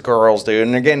Jews girls, dude,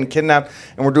 and they're getting kidnapped,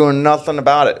 and we're doing nothing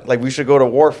about it. Like we should go to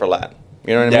war for that.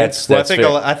 You know what That's- Well, fair.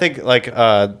 I think like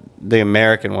the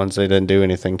American ones they didn't do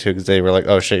anything to because they were like,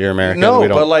 oh shit, you're I American. mean? No, we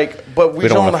don't, but we we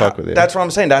don't don't. wanna fuck with you. That's what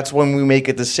I'm saying. That's when we make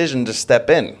a decision to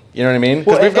step in. You know what I mean?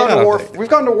 Because Well, we've gone I to don't war. think- We've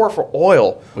gone to war for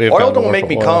oil. We've Oil gone to don't war make for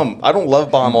me oil. come. I don't love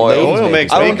bomb oil. Oil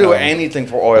makes I me don't do come. anything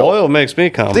for oil. oil makes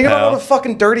me come. Think about all pal. the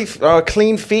fucking dirty,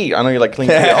 clean feet. I know you like clean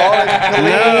feet. All the clean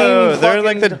No, they're fucking-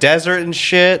 like the desert and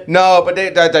shit. No, but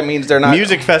that means they're not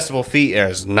Music festival feet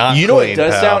is not. You know what clean,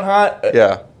 does pal. sound hot?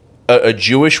 Yeah. A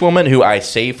Jewish woman who I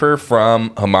save her from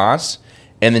Hamas,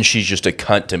 and then she's just a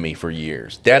cunt to me for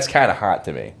years. That's kind of hot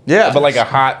to me. Yeah. But like a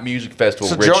hot music festival,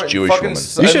 So rich join- Jewish fucking woman.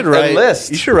 s- You should a write.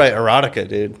 list. You should write erotica,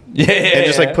 dude. Yeah. And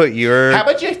just like put your. How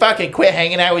about you fucking quit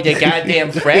hanging out with your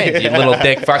goddamn friends, you little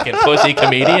dick fucking pussy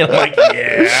comedian? I'm like,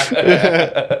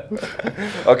 yeah.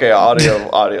 Okay, audio,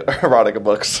 erotica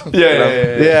books.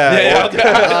 Yeah.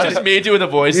 Just me doing the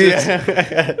voices.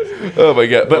 Oh my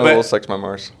god. But a little But sex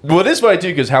memoirs. well, this is what I do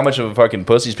because how much of a fucking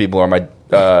pussies people are my.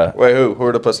 Wait, who? Who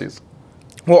are the pussies?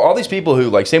 Well, all these people who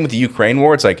like, same with the Ukraine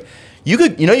war. It's like you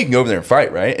can go over there and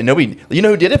fight, right? And nobody, you know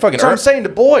who did it? Fucking That's what I'm saying. The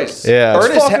boys. Yeah.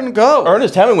 Let's fucking go.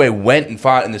 Ernest Hemingway went and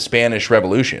fought in the Spanish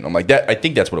Revolution. I'm like that. I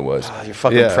think that's what it was. Your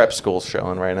fucking Yeah. prep school's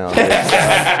showing right now.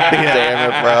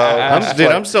 Damn it, bro.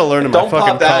 I'm still learning my Don't fucking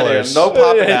pop that colors. in. No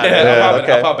popping that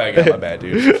in. I'll pop back in. My bad,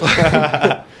 dude.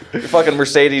 Your fucking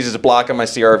Mercedes is blocking my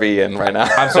CRV in right now.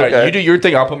 I'm sorry. Okay? You do your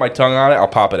thing. I'll put my tongue on it. I'll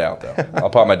pop it out though. I'll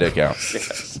pop my dick out.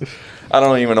 I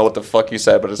don't even know what the fuck you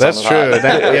said, but it That's sounded true.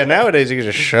 hot. Yeah, nowadays you can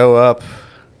just show up.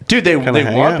 Dude, they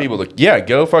hang want out. people to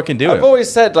go fucking do I've it. always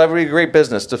said that would be a great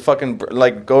business to fucking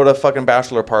like go to a fucking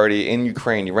bachelor party in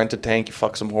Ukraine. You rent a tank, you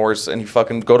fuck some horse, and you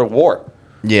fucking go to war.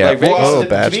 Yeah. Like, Well, Vegas- to be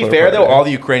bachelor fair though, party. all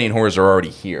the Ukrainian whores are already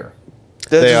here.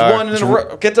 There's They just are. one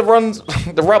in get the runs,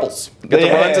 the rebels. Get the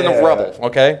runs in a rebel.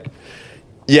 Okay.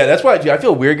 Yeah, that's why I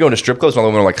feel weird going to strip clubs and all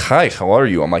the women are like, "Hi, how are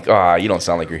you?" I'm like, you don't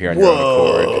sound like you're here on your own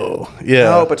accord. Oh, yeah.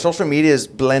 No, but social media has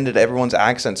blended everyone's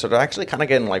accents, so they're actually kind of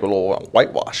getting like a little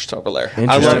whitewashed over there. I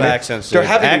love Interesting. accents. They're dude.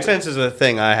 having- accents is the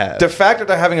thing I have. The fact that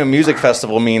they're having a music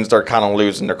festival means they're kind of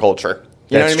losing their culture.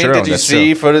 You know That's what I mean? true, Did you that's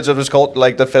see true. footage of this cult,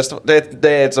 like the festival?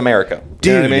 It's America.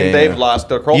 You know what I Dude, mean? yeah. They've lost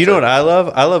their culture. You know what I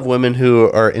love? I love women who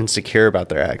are insecure about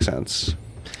their accents.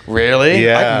 Really?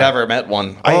 Yeah. I've never met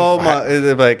one. Oh my!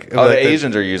 They're like, Oh, like the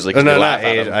Asians are usually. Oh, no, you not laugh at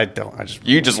Asian. them. I don't. I just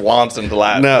You just want them to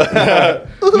laugh. no,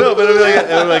 no,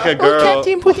 but I'm like a girl.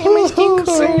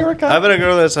 I've been a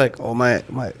girl that's like, oh my.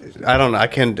 I don't know. I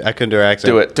couldn't do her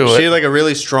accent. Do it. She had like a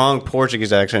really strong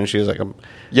Portuguese accent. She was like, You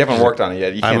haven't worked on it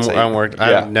yet. You can't say.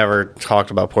 Yeah. I've never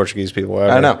talked about Portuguese people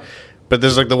ever. I know. But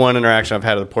there's like the one interaction I've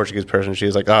had with a Portuguese person. She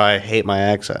was like, "Oh, I hate my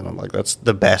accent." I'm like, "That's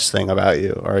the best thing about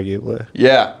you, arguably."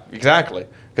 Yeah, exactly.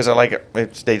 Because I like it.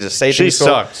 They just say She things so-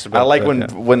 sucks, I but- like but, when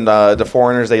yeah. when the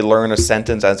foreigners they learn a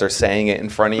sentence as they're saying it in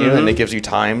front of you, and it gives you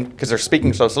time because they're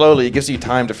speaking so slowly. It gives you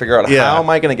time to figure out Yeah. how am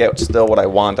I going to get still what I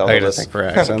want out I of gotta this. think for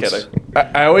I'm accents. kidding.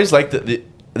 I always like the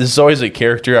this is always a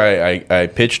character I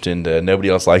pitched and nobody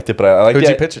else liked it, but I like Who'd the-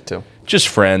 you pitch it to? Just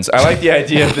friends. I like the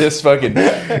idea of this fucking.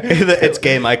 It's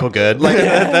gay Michael Good. Like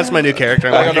that's my new character.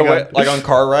 I'm Like on, the working way, like on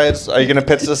car rides, are you going to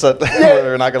pitch this at? Or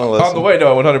they're not going to listen. On the way,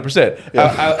 no, 100%.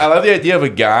 I love the idea of a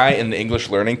guy in the English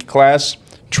learning class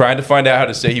trying to find out how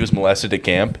to say he was molested at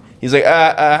camp. He's like,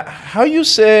 how you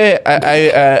say,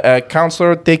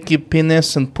 counselor, take your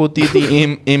penis and put it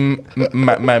in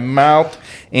my mouth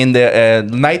in the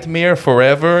nightmare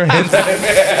forever.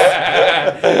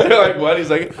 They're like, what? He's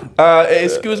like,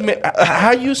 excuse me,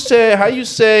 how you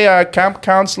say, camp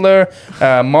counselor,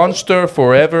 monster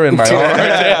forever in my heart?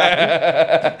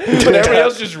 But everybody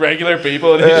else is just regular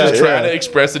people, and he's just trying to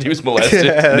express that he was molested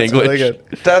in English. Really good.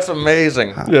 That's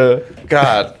amazing. Yeah.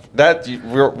 God,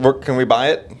 can we buy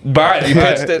it? Buy it. You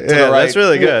pitched it to Yeah, the right. that's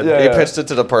really good. Yeah. You pitched it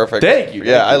to the perfect. Thank you.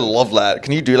 Yeah, Thank I you. love that.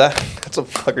 Can you do that? That's a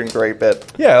fucking great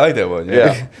bit. Yeah, I like that one.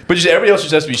 Yeah. But just everybody else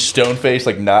just has to be stone faced,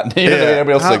 like not. You know what I mean?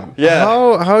 Everybody else is like, Yeah.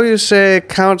 How you say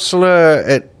counselor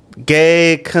at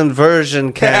gay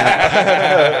conversion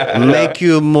camp make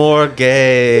you more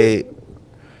gay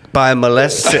by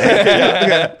molesting?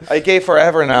 I gay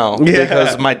forever now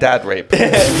because my dad raped.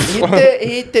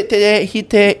 he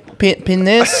take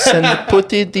penis and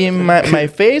put it in my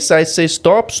face. I say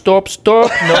stop.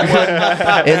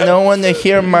 No one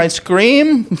hear my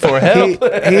scream for help.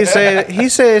 he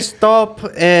say stop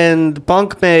and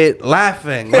bunkmate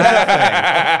laughing,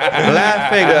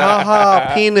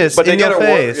 haha, penis But they in your gotta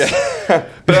work- face.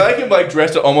 But I like him like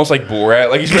dressed almost like Borat,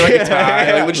 like he's wearing like a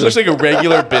tie, like, which looks like a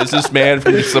regular businessman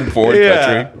from some foreign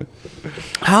country.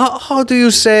 How do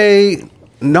you say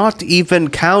not even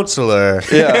counselor?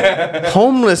 Yeah.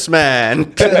 Homeless man.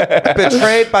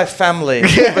 Betrayed by family.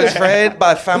 Betrayed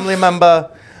by family member.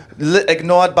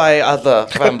 Ignored by other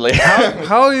family.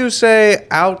 How you say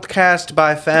outcast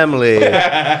by family?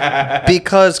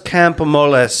 Because camp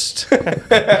molest.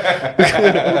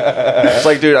 It's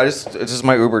like, dude, it's just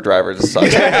my Uber driver. Just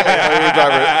sucks. My Uber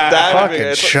driver.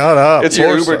 Fucking shut up. It's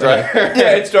your Uber driver.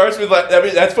 Yeah, it starts with like, I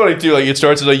mean, that's funny too. Like, it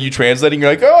starts with like you translating. You're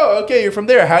like, oh, okay, you're from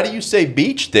there. How do you say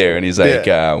beach there? And he's like,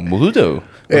 Muludo.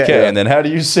 Okay, Yeah. and then how do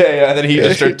you say? And then he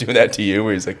just starts doing that to you,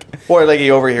 where he's like, Or like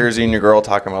he overhears you and your girl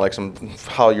talking about like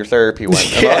how your therapy went.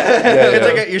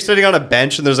 It's like you're sitting on a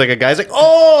bench and there's like a guy's like,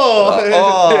 oh,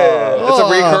 It's a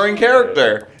recurring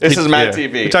character. This is Matt Yeah.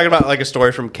 TV. You're talking about like a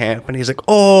story from camp, and he's like,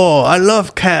 "Oh, I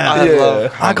love camp. I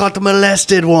love I got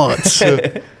molested once."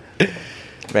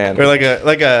 Man. Or like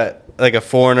a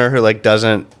foreigner who like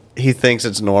doesn't. He thinks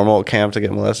it's normal at camp to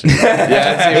get molested.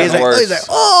 Yeah, it's even worse.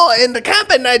 "Oh, in the camp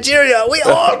in Nigeria, we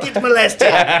all get molested.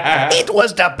 It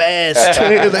was the best.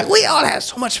 He's like, we all had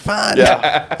so much fun."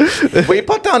 Yeah. We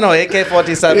put down our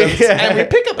AK-47s and we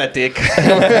pick up a dick.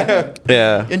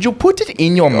 Yeah. and you put it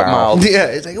in your mouth. mouth. Yeah,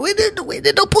 it's like we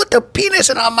didn't put the penis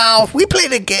in our mouth. We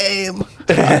played a game.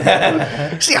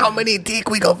 See how many dick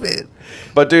we go fit.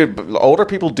 But dude, older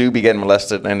people do be getting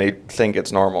molested and they think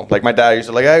it's normal. Like my dad used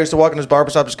to I used to walk in his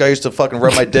barbershop, this guy used to fucking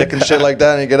rub my dick and shit like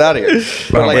that and he'd get out of here.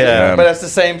 But, like, Yeah. but that's the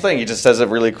same thing. He just says it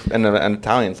really in an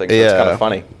Italian thing, so it's Yeah. kind of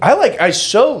funny. I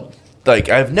like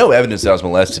I have no evidence that I was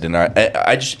molested, and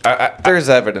I just There's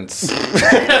evidence.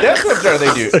 that's what I'm trying to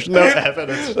think, dude. There's no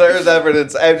evidence. There's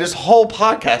evidence. And this whole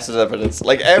podcast is evidence.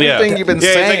 Like everything you've been it's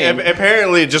saying. like,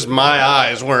 apparently, just my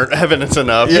eyes weren't evidence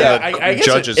enough. Yeah, that I guess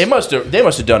judges. they must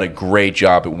have done a great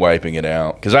job at wiping it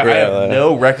out because I have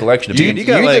no recollection of Dude,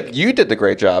 being. You did the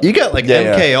great job. you got like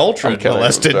Yeah, MK yeah. Ultra I'm kidding.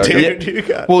 molested, Sorry. dude. You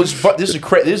got Well, this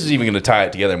is even going to tie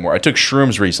it together more. I took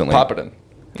shrooms recently. Pop it in.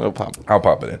 No pop. I'll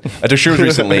pop it in. I took shrooms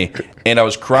recently, and I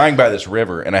was crying by this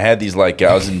river, and I had these like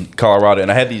I was in Colorado, and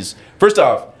I had these. First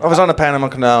off, I was on the Panama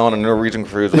Canal on a Norwegian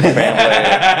cruise with a family.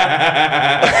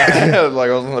 Like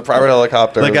I was on the private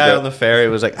helicopter. the guy on the ferry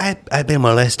was like, I've been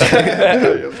molested.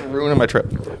 ruining my trip.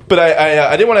 but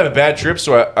I didn't want to have a bad trip,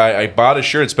 so I bought a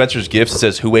shirt at Spencer's Gifts that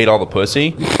says "Who ate all the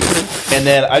pussy," and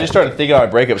then I just started thinking about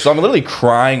my breakup. So I'm literally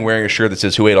crying wearing a shirt that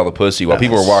says "Who ate all the pussy" while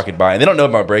people are walking by, and they don't know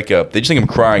about my breakup. They just think I'm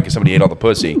crying because somebody ate all the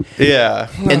pussy. yeah.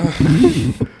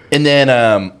 And then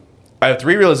I have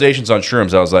 3 realizations on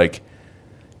shrooms. I was like,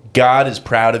 God is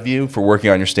proud of you for working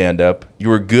on your stand-up. You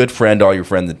were a good friend to all your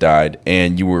friends that died,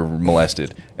 and you were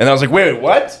molested. And I was like, wait,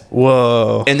 what?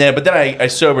 Whoa. But then I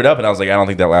sobered up, and I was like, I don't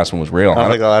think that last one was real. I don't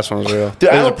think the last one was real. Dude,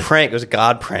 it I was a don't- prank. It was a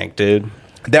God prank, dude.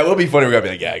 That would be funny. We're gonna be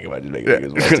like, yeah, come on, just make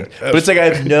it. But it's like I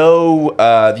have no.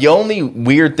 The only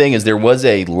weird thing is there was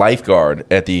a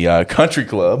lifeguard at the country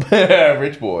club,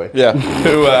 rich boy. Yeah.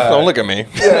 Who? Don't look at me.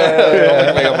 Don't look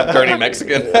at me. I'm a dirty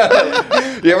Mexican.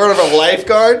 You ever heard of a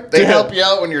lifeguard? They help you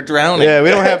out when you're drowning. Yeah, we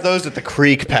don't have those at the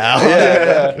creek,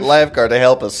 pal. Lifeguard, they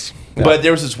help us. But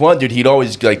there was this one dude. He'd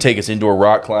always like take us indoor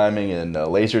rock climbing and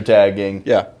laser tagging.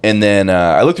 Yeah. And then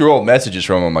I looked through old messages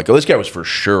from him. I'm like, oh, this guy was for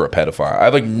sure a pedophile. I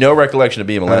have like no recollection of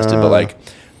being molested, but like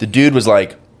the dude was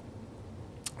like,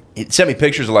 he sent me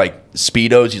pictures of like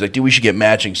Speedos. He's like, dude, we should get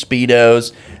matching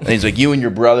Speedos. And he's like, you and your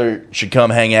brother should come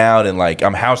hang out. And like,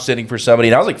 I'm house sitting for somebody.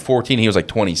 And I was like 14. He was like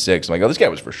 26. I'm like, oh, this guy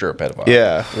was for sure a pedophile.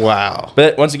 Yeah. Wow.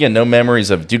 But once again, no memories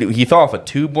of dude. He fell off a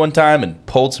tube one time and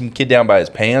pulled some kid down by his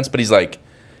pants. But he's like,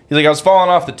 I was falling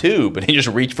off the tube, and he just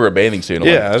reached for a bathing suit. I'm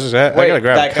Yeah, like, I was just, I Wait, gotta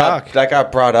grab a cock. that got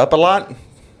brought up a lot?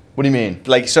 what do you mean?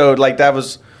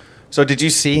 So did you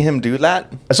see him do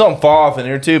that? I saw him fall off an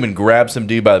inner tube and grab some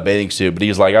dude by the bathing suit, but he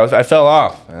was like, I fell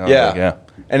off. And I was like, yeah.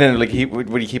 And then like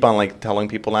would he keep on like telling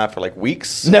people that for like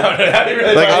weeks? No, not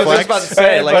really. Like I a was just flex? about to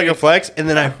say, like a flex, and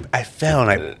then I fell and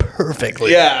I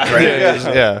perfectly. Yeah. Right?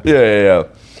 Yeah. Yeah.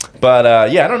 But I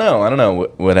don't know. I don't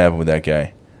know what happened with that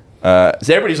guy.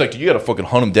 So everybody's like, you gotta fucking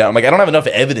hunt him down. I'm like, I don't have enough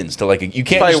evidence to like, you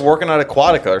can't. Probably Just, working at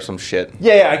Aquatica or some shit.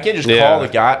 yeah, I can't just Yeah. call the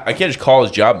guy. I can't just call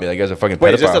his job and be like, guy's a fucking pedophile.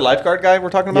 Wait, is this the lifeguard guy we're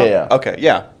talking about? Yeah, yeah. Okay,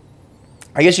 yeah.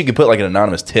 I guess you could put like an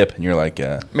anonymous tip, and you're like,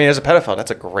 I mean, as a pedophile,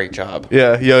 that's a great job.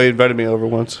 Yeah. Yo, he invited me over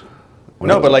once.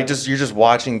 No, but like you're just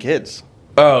watching kids.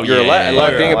 oh, You're being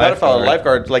a pedophile, a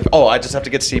lifeguard. Like, oh, I just have to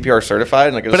get CPR certified,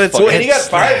 and like, But it's- Well, and he got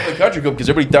fired from the country club because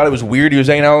everybody thought it was weird he was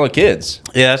hanging out with all the kids.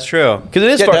 Yeah, that's true. Because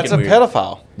it is yeah, fucking that's a weird.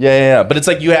 pedophile. Yeah. But it's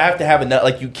like you have to have enough.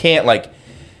 Like you can't like.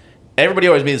 Everybody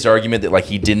always made this argument that like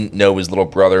he didn't know his little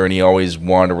brother and he always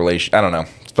wanted a relation. I don't know.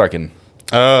 It's fucking.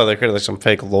 Oh, they created like some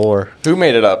fake lore. Who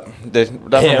made it up? That from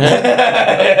him?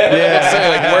 Yeah, say,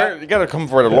 like, where you gotta come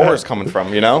from where the lore is coming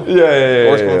from, you know? Yeah.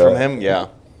 Lore's coming from him. Yeah.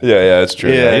 Yeah, that's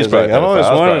true. Yeah, he's he's like, probably I've always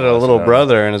pedophile. wanted a little That's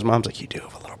brother, and his mom's like, you do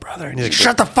have a little brother, and he's like,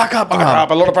 shut the fuck up, Ah,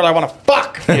 mom. a little brother I want to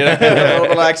fuck. You know? A little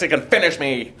brother actually can finish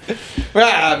me.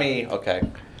 Me. Okay.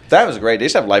 That was great. They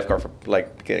should have lifeguard for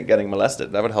like getting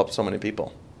molested. That would help so many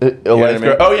people. what I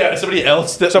mean? Oh yeah, somebody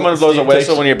else. That Someone blows a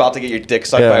whistle when you're about to get your dick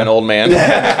sucked by an old man.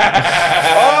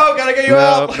 Oh, gotta get you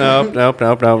out. Nope.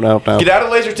 Get out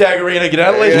of laser tag arena. Get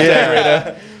out of laser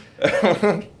tag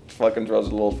arena. Fucking throws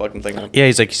a little fucking thing on. Yeah,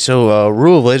 he's like, so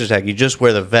rule of laser tag, you just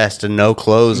wear the vest and no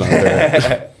clothes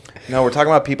under. No, we're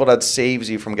talking about people that saves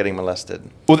you from getting molested.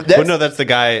 Well, But no, that's the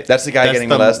guy. That's the guy getting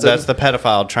the, molested? That's the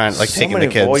pedophile trying, like, taking the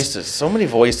kids. So many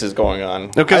voices going on.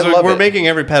 Because I love we're it. making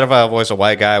every pedophile voice a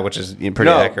white guy, which is pretty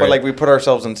no, accurate. but like we put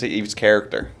ourselves into Eve's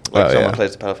character. Like Oh, someone yeah.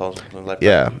 plays the pedophile. Lifeguard.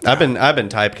 yeah, I've been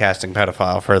typecasting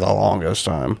pedophile for the longest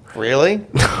time. Really?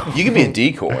 you could be a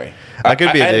decoy. I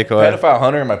could be a had decoy. Pedophile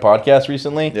Hunter in my podcast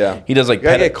recently. Yeah. he does like You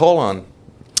gotta get Cole on.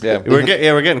 Yeah. We're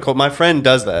getting cold. My friend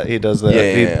does that. He does that.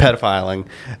 Yeah. He's pedophiling.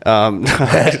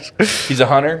 He's a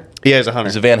hunter. Yeah, he's a hunter.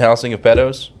 He's a Van Helsing of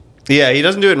pedos. Yeah, he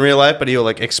doesn't do it in real life, but he'll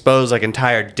like expose like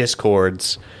entire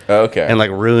discords Okay. and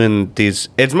like ruin these.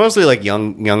 It's mostly like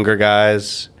younger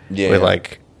guys. Yeah. With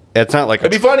like, it's not like It'd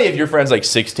be funny if your friend's like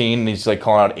 16 and he's like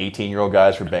calling out 18-year-old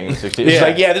guys for banging 16. It's Yeah.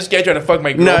 like, yeah, this guy trying to fuck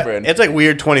my no, girlfriend. it's like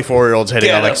weird 24-year-olds hitting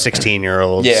Yeah, on like no.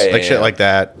 16-year-olds. Yeah, like shit yeah. like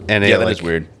that. And Yeah, it, that like, is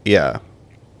weird. Yeah.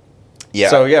 Yeah.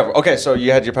 So okay. So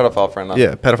you had your pedophile friend on.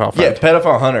 Yeah, pedophile Yeah, friend.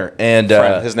 pedophile Hunter, and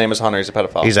Friend. His name is Hunter. He's a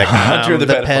pedophile. He's like Hunter the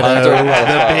pedophile.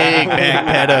 the big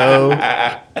bag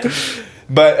pedo.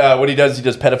 But what he does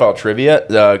pedophile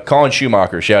trivia. Colin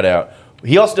Schumacher, shout out.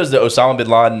 He also does the Osama bin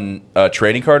Laden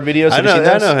trading card videos. Have you seen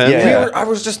those? I know him. Yeah, I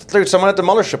was just someone at the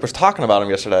mothership was talking about him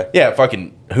yesterday. yeah,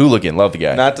 fucking hooligan. Love the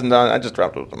guy. I just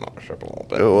dropped it at the mothership a little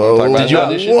bit. Whoa. Did you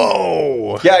audition?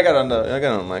 Whoa. Yeah, I got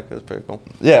on mic. It was pretty cool.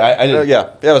 Yeah, I did.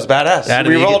 Yeah, it was badass.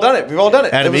 Adam We've all Egan- done it. We've all done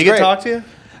it. Adam It was Egan great. talk to you?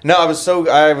 No, I was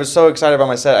so excited about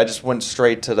my set. I just went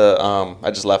straight to the. I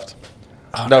just left.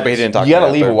 No, but he didn't talk. You to got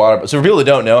to me leave a after. water. So for people that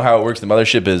don't know how it works, the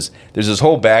mothership is there's this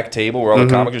whole back table where all the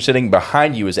comics are sitting.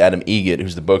 Behind you is Adam Egget,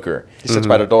 who's the booker. He sits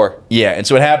by the door. Yeah, and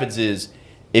so what happens is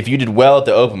if you did well at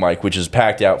the open mic, which is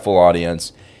packed out, full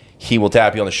audience, he will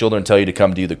tap you on the shoulder and tell you to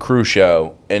come do the crew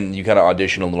show, and you kind of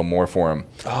audition a little more for him.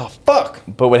 Oh fuck!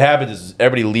 But what happens is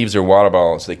everybody leaves their water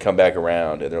bottle, so they come back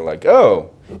around, and they're like,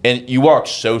 "Oh!" And you walk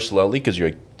so slowly because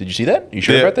you're like, "Did you see that? You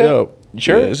sure Yeah, about that? no. You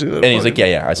sure?" Yeah, I see that and he's like,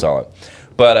 "Yeah, I saw it."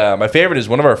 But my favorite is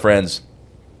one of our friends.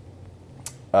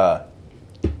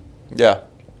 Yeah.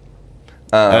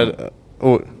 Oh,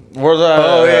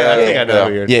 I think I know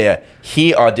who you're. Yeah.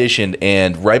 He auditioned,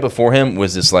 and right before him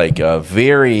was this like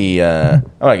very I'm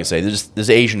not gonna say this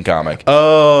Asian comic.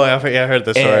 Oh, I heard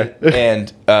this story.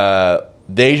 And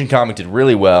the Asian comic did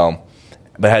really well,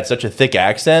 but had such a thick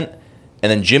accent. And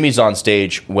then Jimmy's on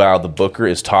stage while the booker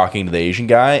is talking to the Asian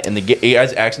guy, and the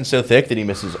guy's accent's so thick that he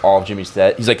misses all of Jimmy's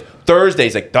set. He's like, Thursday.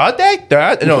 He's like, Thursday?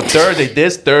 No, Thursday,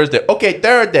 this Thursday. Okay,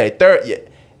 Thursday. Yeah.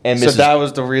 And So misses. that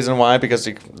was the reason why, because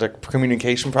the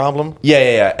communication problem.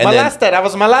 Yeah. And then, That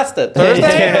was my last day. Thursday.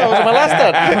 That was my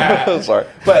last day. Sorry.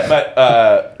 but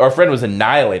our friend was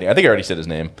annihilating. I think I already said his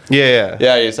name. Yeah.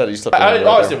 Yeah, you said you slipped. All it I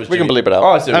right said there. was We can Jimmy. bleep it out.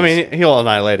 All I said I was- mean, he'll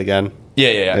annihilate again.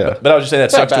 Yeah. But I was just saying that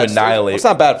It's not sucks to bad. annihilate. It's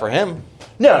not bad for him.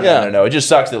 No. It just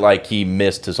sucks that like he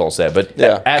missed his whole set. But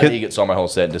Yeah. Adam Egget saw my whole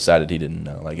set and decided he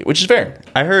didn't like it, which is fair.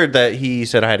 I heard that he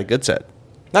said I had a good set.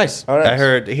 Nice. All right. I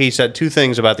heard he said two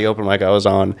things about the open mic I was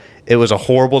on. It was a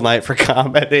horrible night for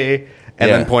comedy, and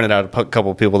Yeah. then pointed out a couple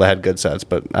of people that had good sets,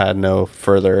 but I had no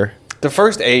further. The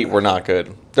first 8 were not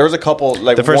good. There was a couple,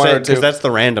 like The first one eight, or two. because that's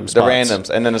the random the spots. randoms,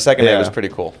 and then the second 8 Yeah. was pretty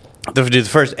cool. The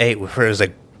first 8 was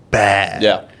like bad.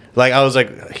 Yeah. Like I was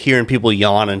like hearing people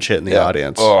yawn and shit in the Yeah.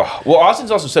 audience. Oh, well,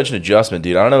 Austin's also such an adjustment,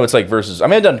 dude. I don't know. It's like versus. I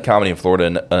mean, I've done comedy in Florida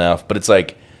enough, but it's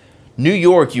like New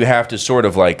York. You have to sort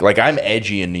of like I'm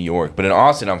edgy in New York, but in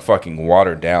Austin, I'm fucking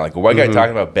watered down. Like a white guy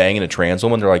talking about banging a trans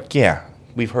woman, they're like, yeah.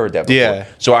 We've heard that before. Yeah.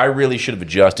 So I really should have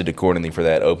adjusted accordingly for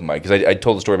that open mic because I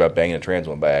told the story about banging a trans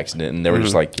woman by accident, and they were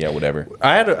just like, yeah, whatever.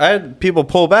 I had people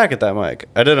pull back at that mic.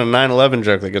 I did a 9/11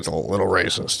 joke that gets a little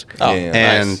racist. Oh, Yeah.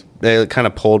 And nice. they kind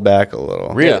of pulled back a little.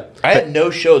 Really? Yeah. I had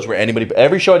no shows where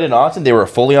every show I did in Austin, they were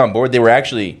fully on board. They were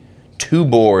actually too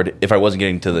bored if I wasn't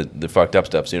getting to the fucked up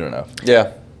stuff soon enough.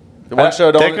 Yeah. The one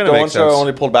show, that kinda the one makes show I sense.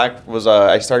 only pulled back was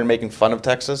I started making fun of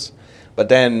Texas, but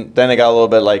then it got a little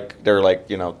bit like they were like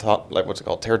like what's it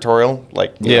called, territorial,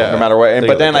 like Yeah. no matter what. And, They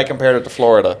but go then like I compared it to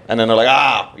Florida, and then they're like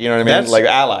you know what I mean, That's- like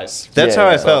allies. That's Yeah, how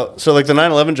I so- felt. So like the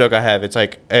 9/11 joke I have, it's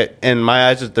like in my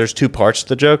eyes, there's two parts to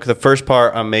the joke. The first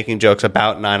part, I'm making jokes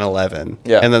about 9/11.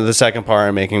 Yeah. And then the second part,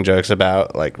 I'm making jokes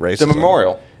about like racism. The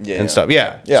memorial. Yeah. and stuff.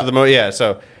 Yeah. Yeah.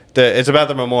 So it's about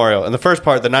the memorial. And the first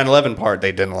part, the 9/11 part,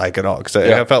 they didn't like at all because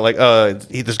Yeah. I felt like,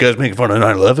 this guy's making fun of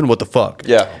 9/11. What the fuck?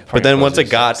 Yeah. But then once it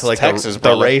got to like Texas, the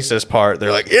probably. racist part,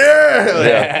 they're like,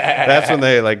 yeah. That's when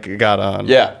they like got on.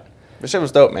 Yeah, this shit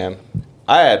was dope, man.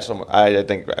 I had some. I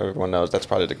think everyone knows that's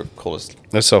probably the coolest.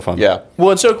 It's so fun. Yeah.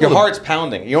 Well, it's so cool. Your heart's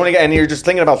pounding. You only get, and you're just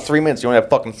thinking about 3 minutes. You only have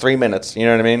fucking 3 minutes. You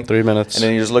know what I mean? 3 minutes. And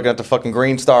then you're just looking at the fucking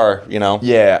green star. You know?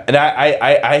 Yeah, and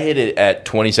I hit it at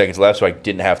 20 seconds left, so I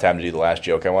didn't have time to do the last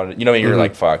joke I wanted. You know, what I mean? You're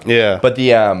like, fuck. Yeah. But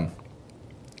the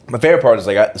my favorite part is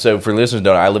like, so for listeners who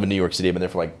don't know, I live in New York City. I've been there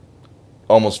for like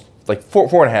almost like four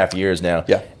and a half years now.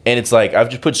 Yeah. And it's like I've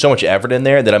just put so much effort in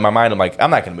there that in my mind I'm like, I'm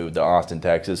not going to move to Austin,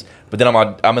 Texas. But then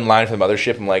I'm in line for the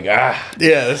mothership. I'm like, Yeah.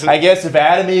 This is, I guess if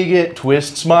Adam Egget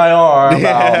twists my arm, I'll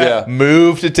Yeah.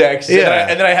 move to Texas. Yeah.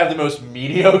 And then I have the most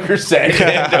mediocre second.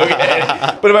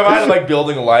 Okay? But in my mind, I'm like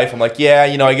building a life. I'm like, yeah,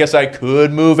 I guess I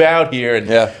could move out here and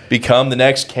Yeah. become the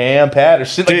next Cam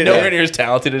Patterson. Like, Dude, nowhere yeah. near as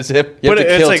talented as him. You have But to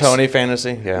it's kill like- Tony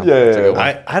fantasy. Yeah. Yeah. That's a good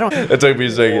one. I don't. That took me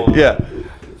a second. Yeah.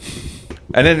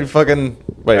 And then fucking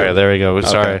wait. All right, there we go.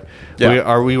 Sorry.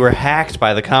 Yeah. We were hacked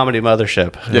by the comedy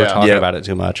mothership. We're Yeah. talking Yeah. about it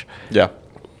too much. Yeah.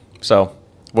 So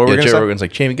what were we Yeah, gonna Joe say? Rogan's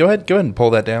like, Jamie, go ahead and pull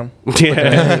that down.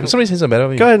 Yeah. Somebody say something bad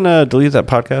about me. Go ahead and delete that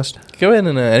podcast. Go ahead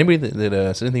and anybody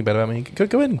that said anything bad about me, go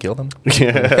ahead and kill them.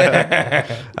 Yeah.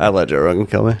 I let Joe Rogan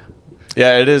kill me.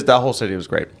 Yeah, it is. That whole city was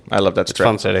great. I love that strip.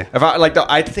 Fun city. If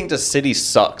I think the city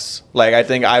sucks. Like, I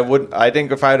think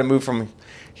if I had to move from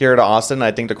here to Austin,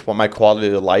 I think my quality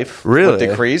of life Really? would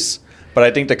decrease. But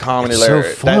I think the comedy It's so layer,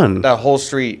 fun. that whole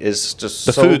street is just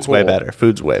The so food's way cool. better.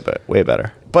 Food's way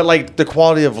better. But like the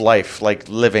quality of life, like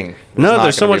living. is No, not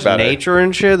there's so gonna be much better. nature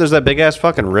and shit. There's that big ass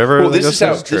fucking river. Well, that this goes is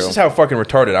how through. this is how fucking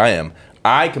retarded I am.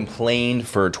 I complained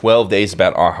for 12 days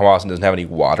about how Austin doesn't have any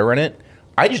water in it.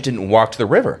 I just didn't walk to the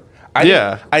river.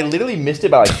 Yeah. I literally missed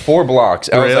it by like 4 blocks.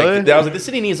 I was Really? like, this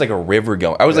city needs like a river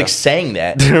going. I was like saying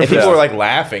that, and people were like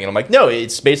laughing, and I'm like, no,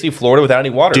 it's basically Florida without any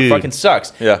water. Dude. It fucking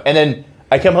sucks. Yeah. And then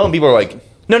I come home, people are like,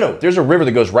 no, there's a river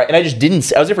that goes right, and I just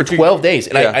didn't. I was there for 12 days,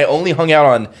 and Yeah. I only hung out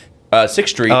on 6th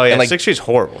Street. Oh yeah, and like, 6th Street's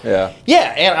horrible. Yeah.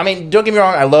 yeah, and I mean, don't get me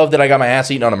wrong, I love that I got my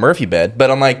ass eaten on a Murphy bed, but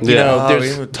I'm like, you Yeah. know, Oh, we there's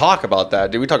didn't even talk about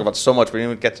that, dude. We talk about so much, we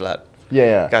didn't even get to that.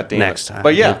 yeah. God damn Next it. time.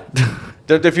 But yeah,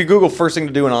 if you Google first thing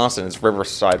to do in Austin, it's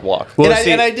Riverside Walk. Well, and,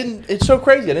 see- I didn't. It's so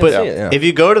crazy. I didn't But see it. Yeah. if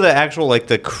you go to the actual like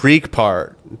the creek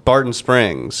part, Barton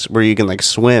Springs, where you can like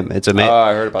swim, it's amazing. Oh,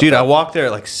 I heard about Dude, that. I walked there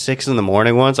at like 6 in the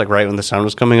morning once, like right when the sun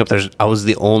was coming up. I was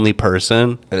the only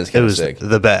person. That is it kinda was sick.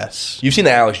 the best. You've seen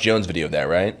the Alex Jones video of that,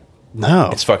 right? No,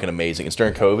 It's fucking amazing. It's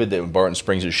during COVID that when Barton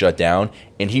Springs is shut down,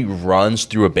 and he runs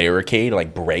through a barricade,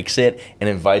 like breaks it, and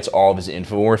invites all of his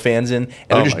Infowar fans in, and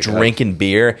they're Oh just my God. drinking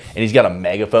beer, and he's got a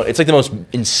megaphone. It's like the most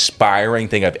inspiring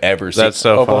thing I've ever seen. that's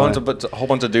so A funny. whole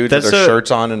bunch of dudes That's with their so- shirts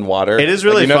on in water. It is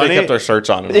really They funny. kept their shirts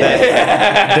on. In water.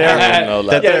 They're, I didn't know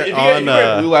that that. yeah, they're if you, on. if you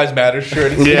wear a Blue Lives Matter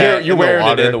shirt, it's, Yeah, you're in the wearing it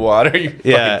water. in the water. You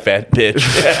Yeah. fucking fat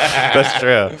bitch. That's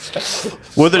true.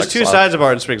 Well, there's Like two slop. sides of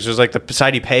Barton Springs. There's like the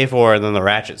side you pay for, and then the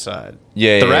ratchet side.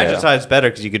 Yeah, the yeah, ratchet yeah. side's better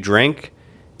because you could drink,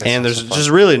 and sounds there's so fun. just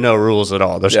really no rules at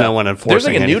all. There's Yeah. no one enforcing. There's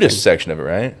like a anything. nudist section of it,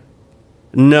 right?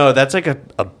 No, that's like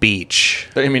a beach.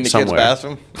 You mean the somewhere. kids'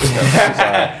 bathroom?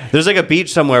 There's like a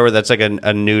beach somewhere where that's like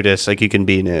a nudist, like you can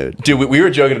be nude. Dude, we were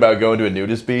joking about going to a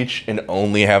nudist beach and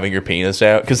only having your penis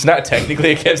out because it's not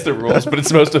technically against the rules, but it's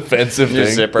the most offensive Your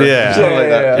thing. zipper. Yeah. Something like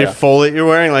that. You're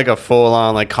wearing like a full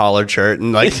on like collared shirt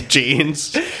and like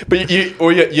jeans. But you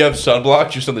have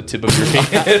sunblock just on the tip of your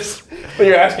penis. But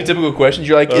you're asking typical questions.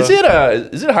 You're like, is it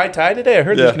high tide today? I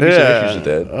heard there's gonna be some issues with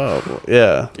that. Oh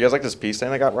yeah, You guys like this peace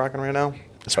stain I got rocking right now?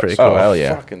 it's pretty cool. Oh hell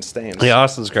yeah! Fucking stains. Yeah,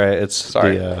 Austin's great. It's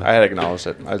Sorry, the, I had to acknowledge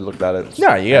it. I looked at it.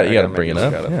 No, you got I to make bring it me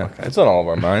up. look at Yeah. Okay. It's on all of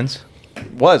our minds.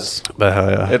 Was but hell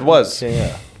yeah. it was?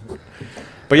 Yeah.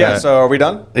 But yeah. So are we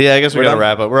done? Yeah, I guess we We're gotta done?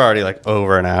 wrap up. We're already like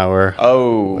over an hour.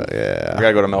 Oh, Yeah, we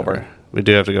gotta go to Melbourne. we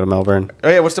do have to go to Melbourne. Oh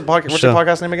yeah, what's the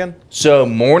podcast name again? So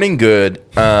Morning Good.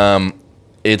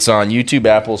 It's on YouTube,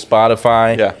 Apple,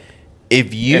 Spotify. Yeah,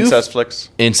 If you Incest Flicks.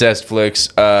 Incest Flicks.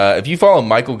 If you follow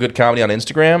Michael Good Comedy on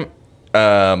Instagram,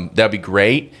 that'd be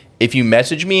great. If you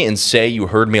message me and say you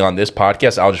heard me on this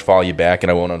podcast, I'll just follow you back and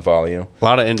I won't unfollow you. A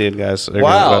lot of Indian guys. They're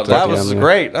Wow, about to that DM was you.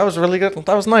 great. That was really good.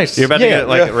 That was nice. You're about to Yeah, get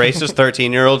like yeah. racist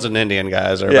 13-year-olds and Indian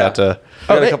guys are Yeah. about to.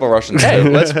 I got hey. a couple Russians. Hey,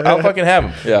 I'll fucking have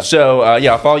them. Yeah. So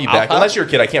I'll follow you back. have- Unless you're a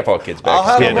kid, I can't follow kids back. I'll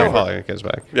have Yeah, them don't over. follow your kids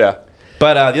back. Yeah.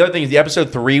 But the other thing is, the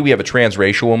episode 3, we have a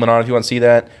transracial woman on. If you want to see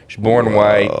that, she's born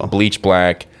white, bleach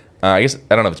black. I guess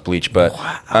I don't know if it's bleach, but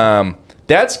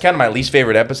that's kind of my least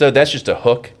favorite episode. That's just a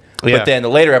hook. Yeah. But then the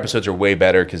later episodes are way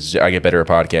better because I get better at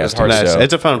podcasts. Nice. So,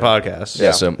 It's a fun podcast.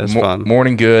 yeah, so it's fun.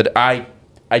 Morning Good. I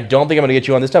don't think I'm going to get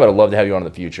you on this time, but I'd love to have you on in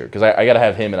the future because I got to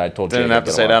have him. And I told Didn't Jake have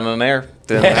to I'd say get that him on air.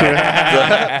 Didn't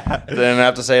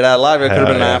have to say that live. It could have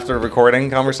been Hell yeah. after the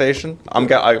recording conversation. I'm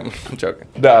joking.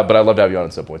 on. But I'd love to have you on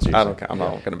at some point. I don't care. I'm not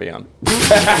going to be on.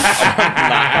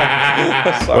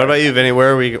 What about you, Vinny?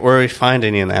 Where are we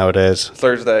finding you nowadays?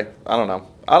 Thursday. I don't know.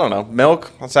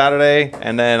 Milk on Saturday,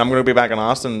 and then I'm going to be back in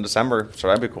Austin in December, so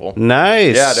that'd be cool.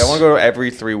 Nice. Yeah, I want to go every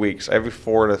 3 weeks, every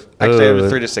 4 to every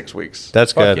 3 to 6 weeks.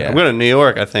 That's Fuck good. yeah. I'm going to New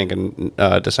York, I think, in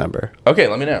December. Okay,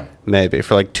 let me know. Maybe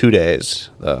for like 2 days,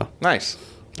 though. Nice.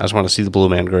 I just want to see the Blue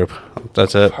Man Group.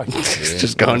 That's it. Fuck yeah, dude.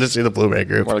 Just going to see the Blue Man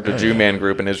Group. More like the Jew Man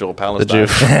group in Israel, The Palestine.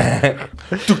 Jew.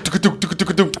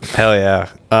 Hell yeah.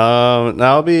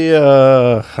 Now I'll be.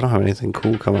 I don't have anything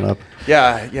cool coming up.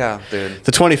 Yeah, dude.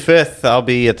 The 25th, I'll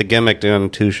be at the Gimmick doing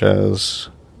 2 shows.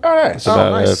 All right. That's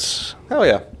about nice. it. Hell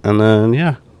yeah. And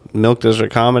then Milk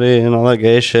Desert Comedy and all that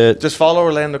gay shit. Just follow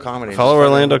Orlando Comedy. Follow Just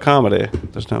Orlando Comedy.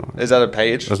 There's no. Is that a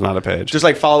page? There's not a page. Just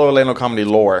like follow Orlando Comedy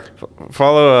lore.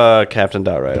 follow Captain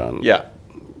Dot right on. Yeah.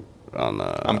 On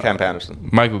I'm Cam Patterson.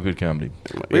 Michael Good Comedy.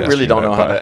 We Yeah, really don't know how to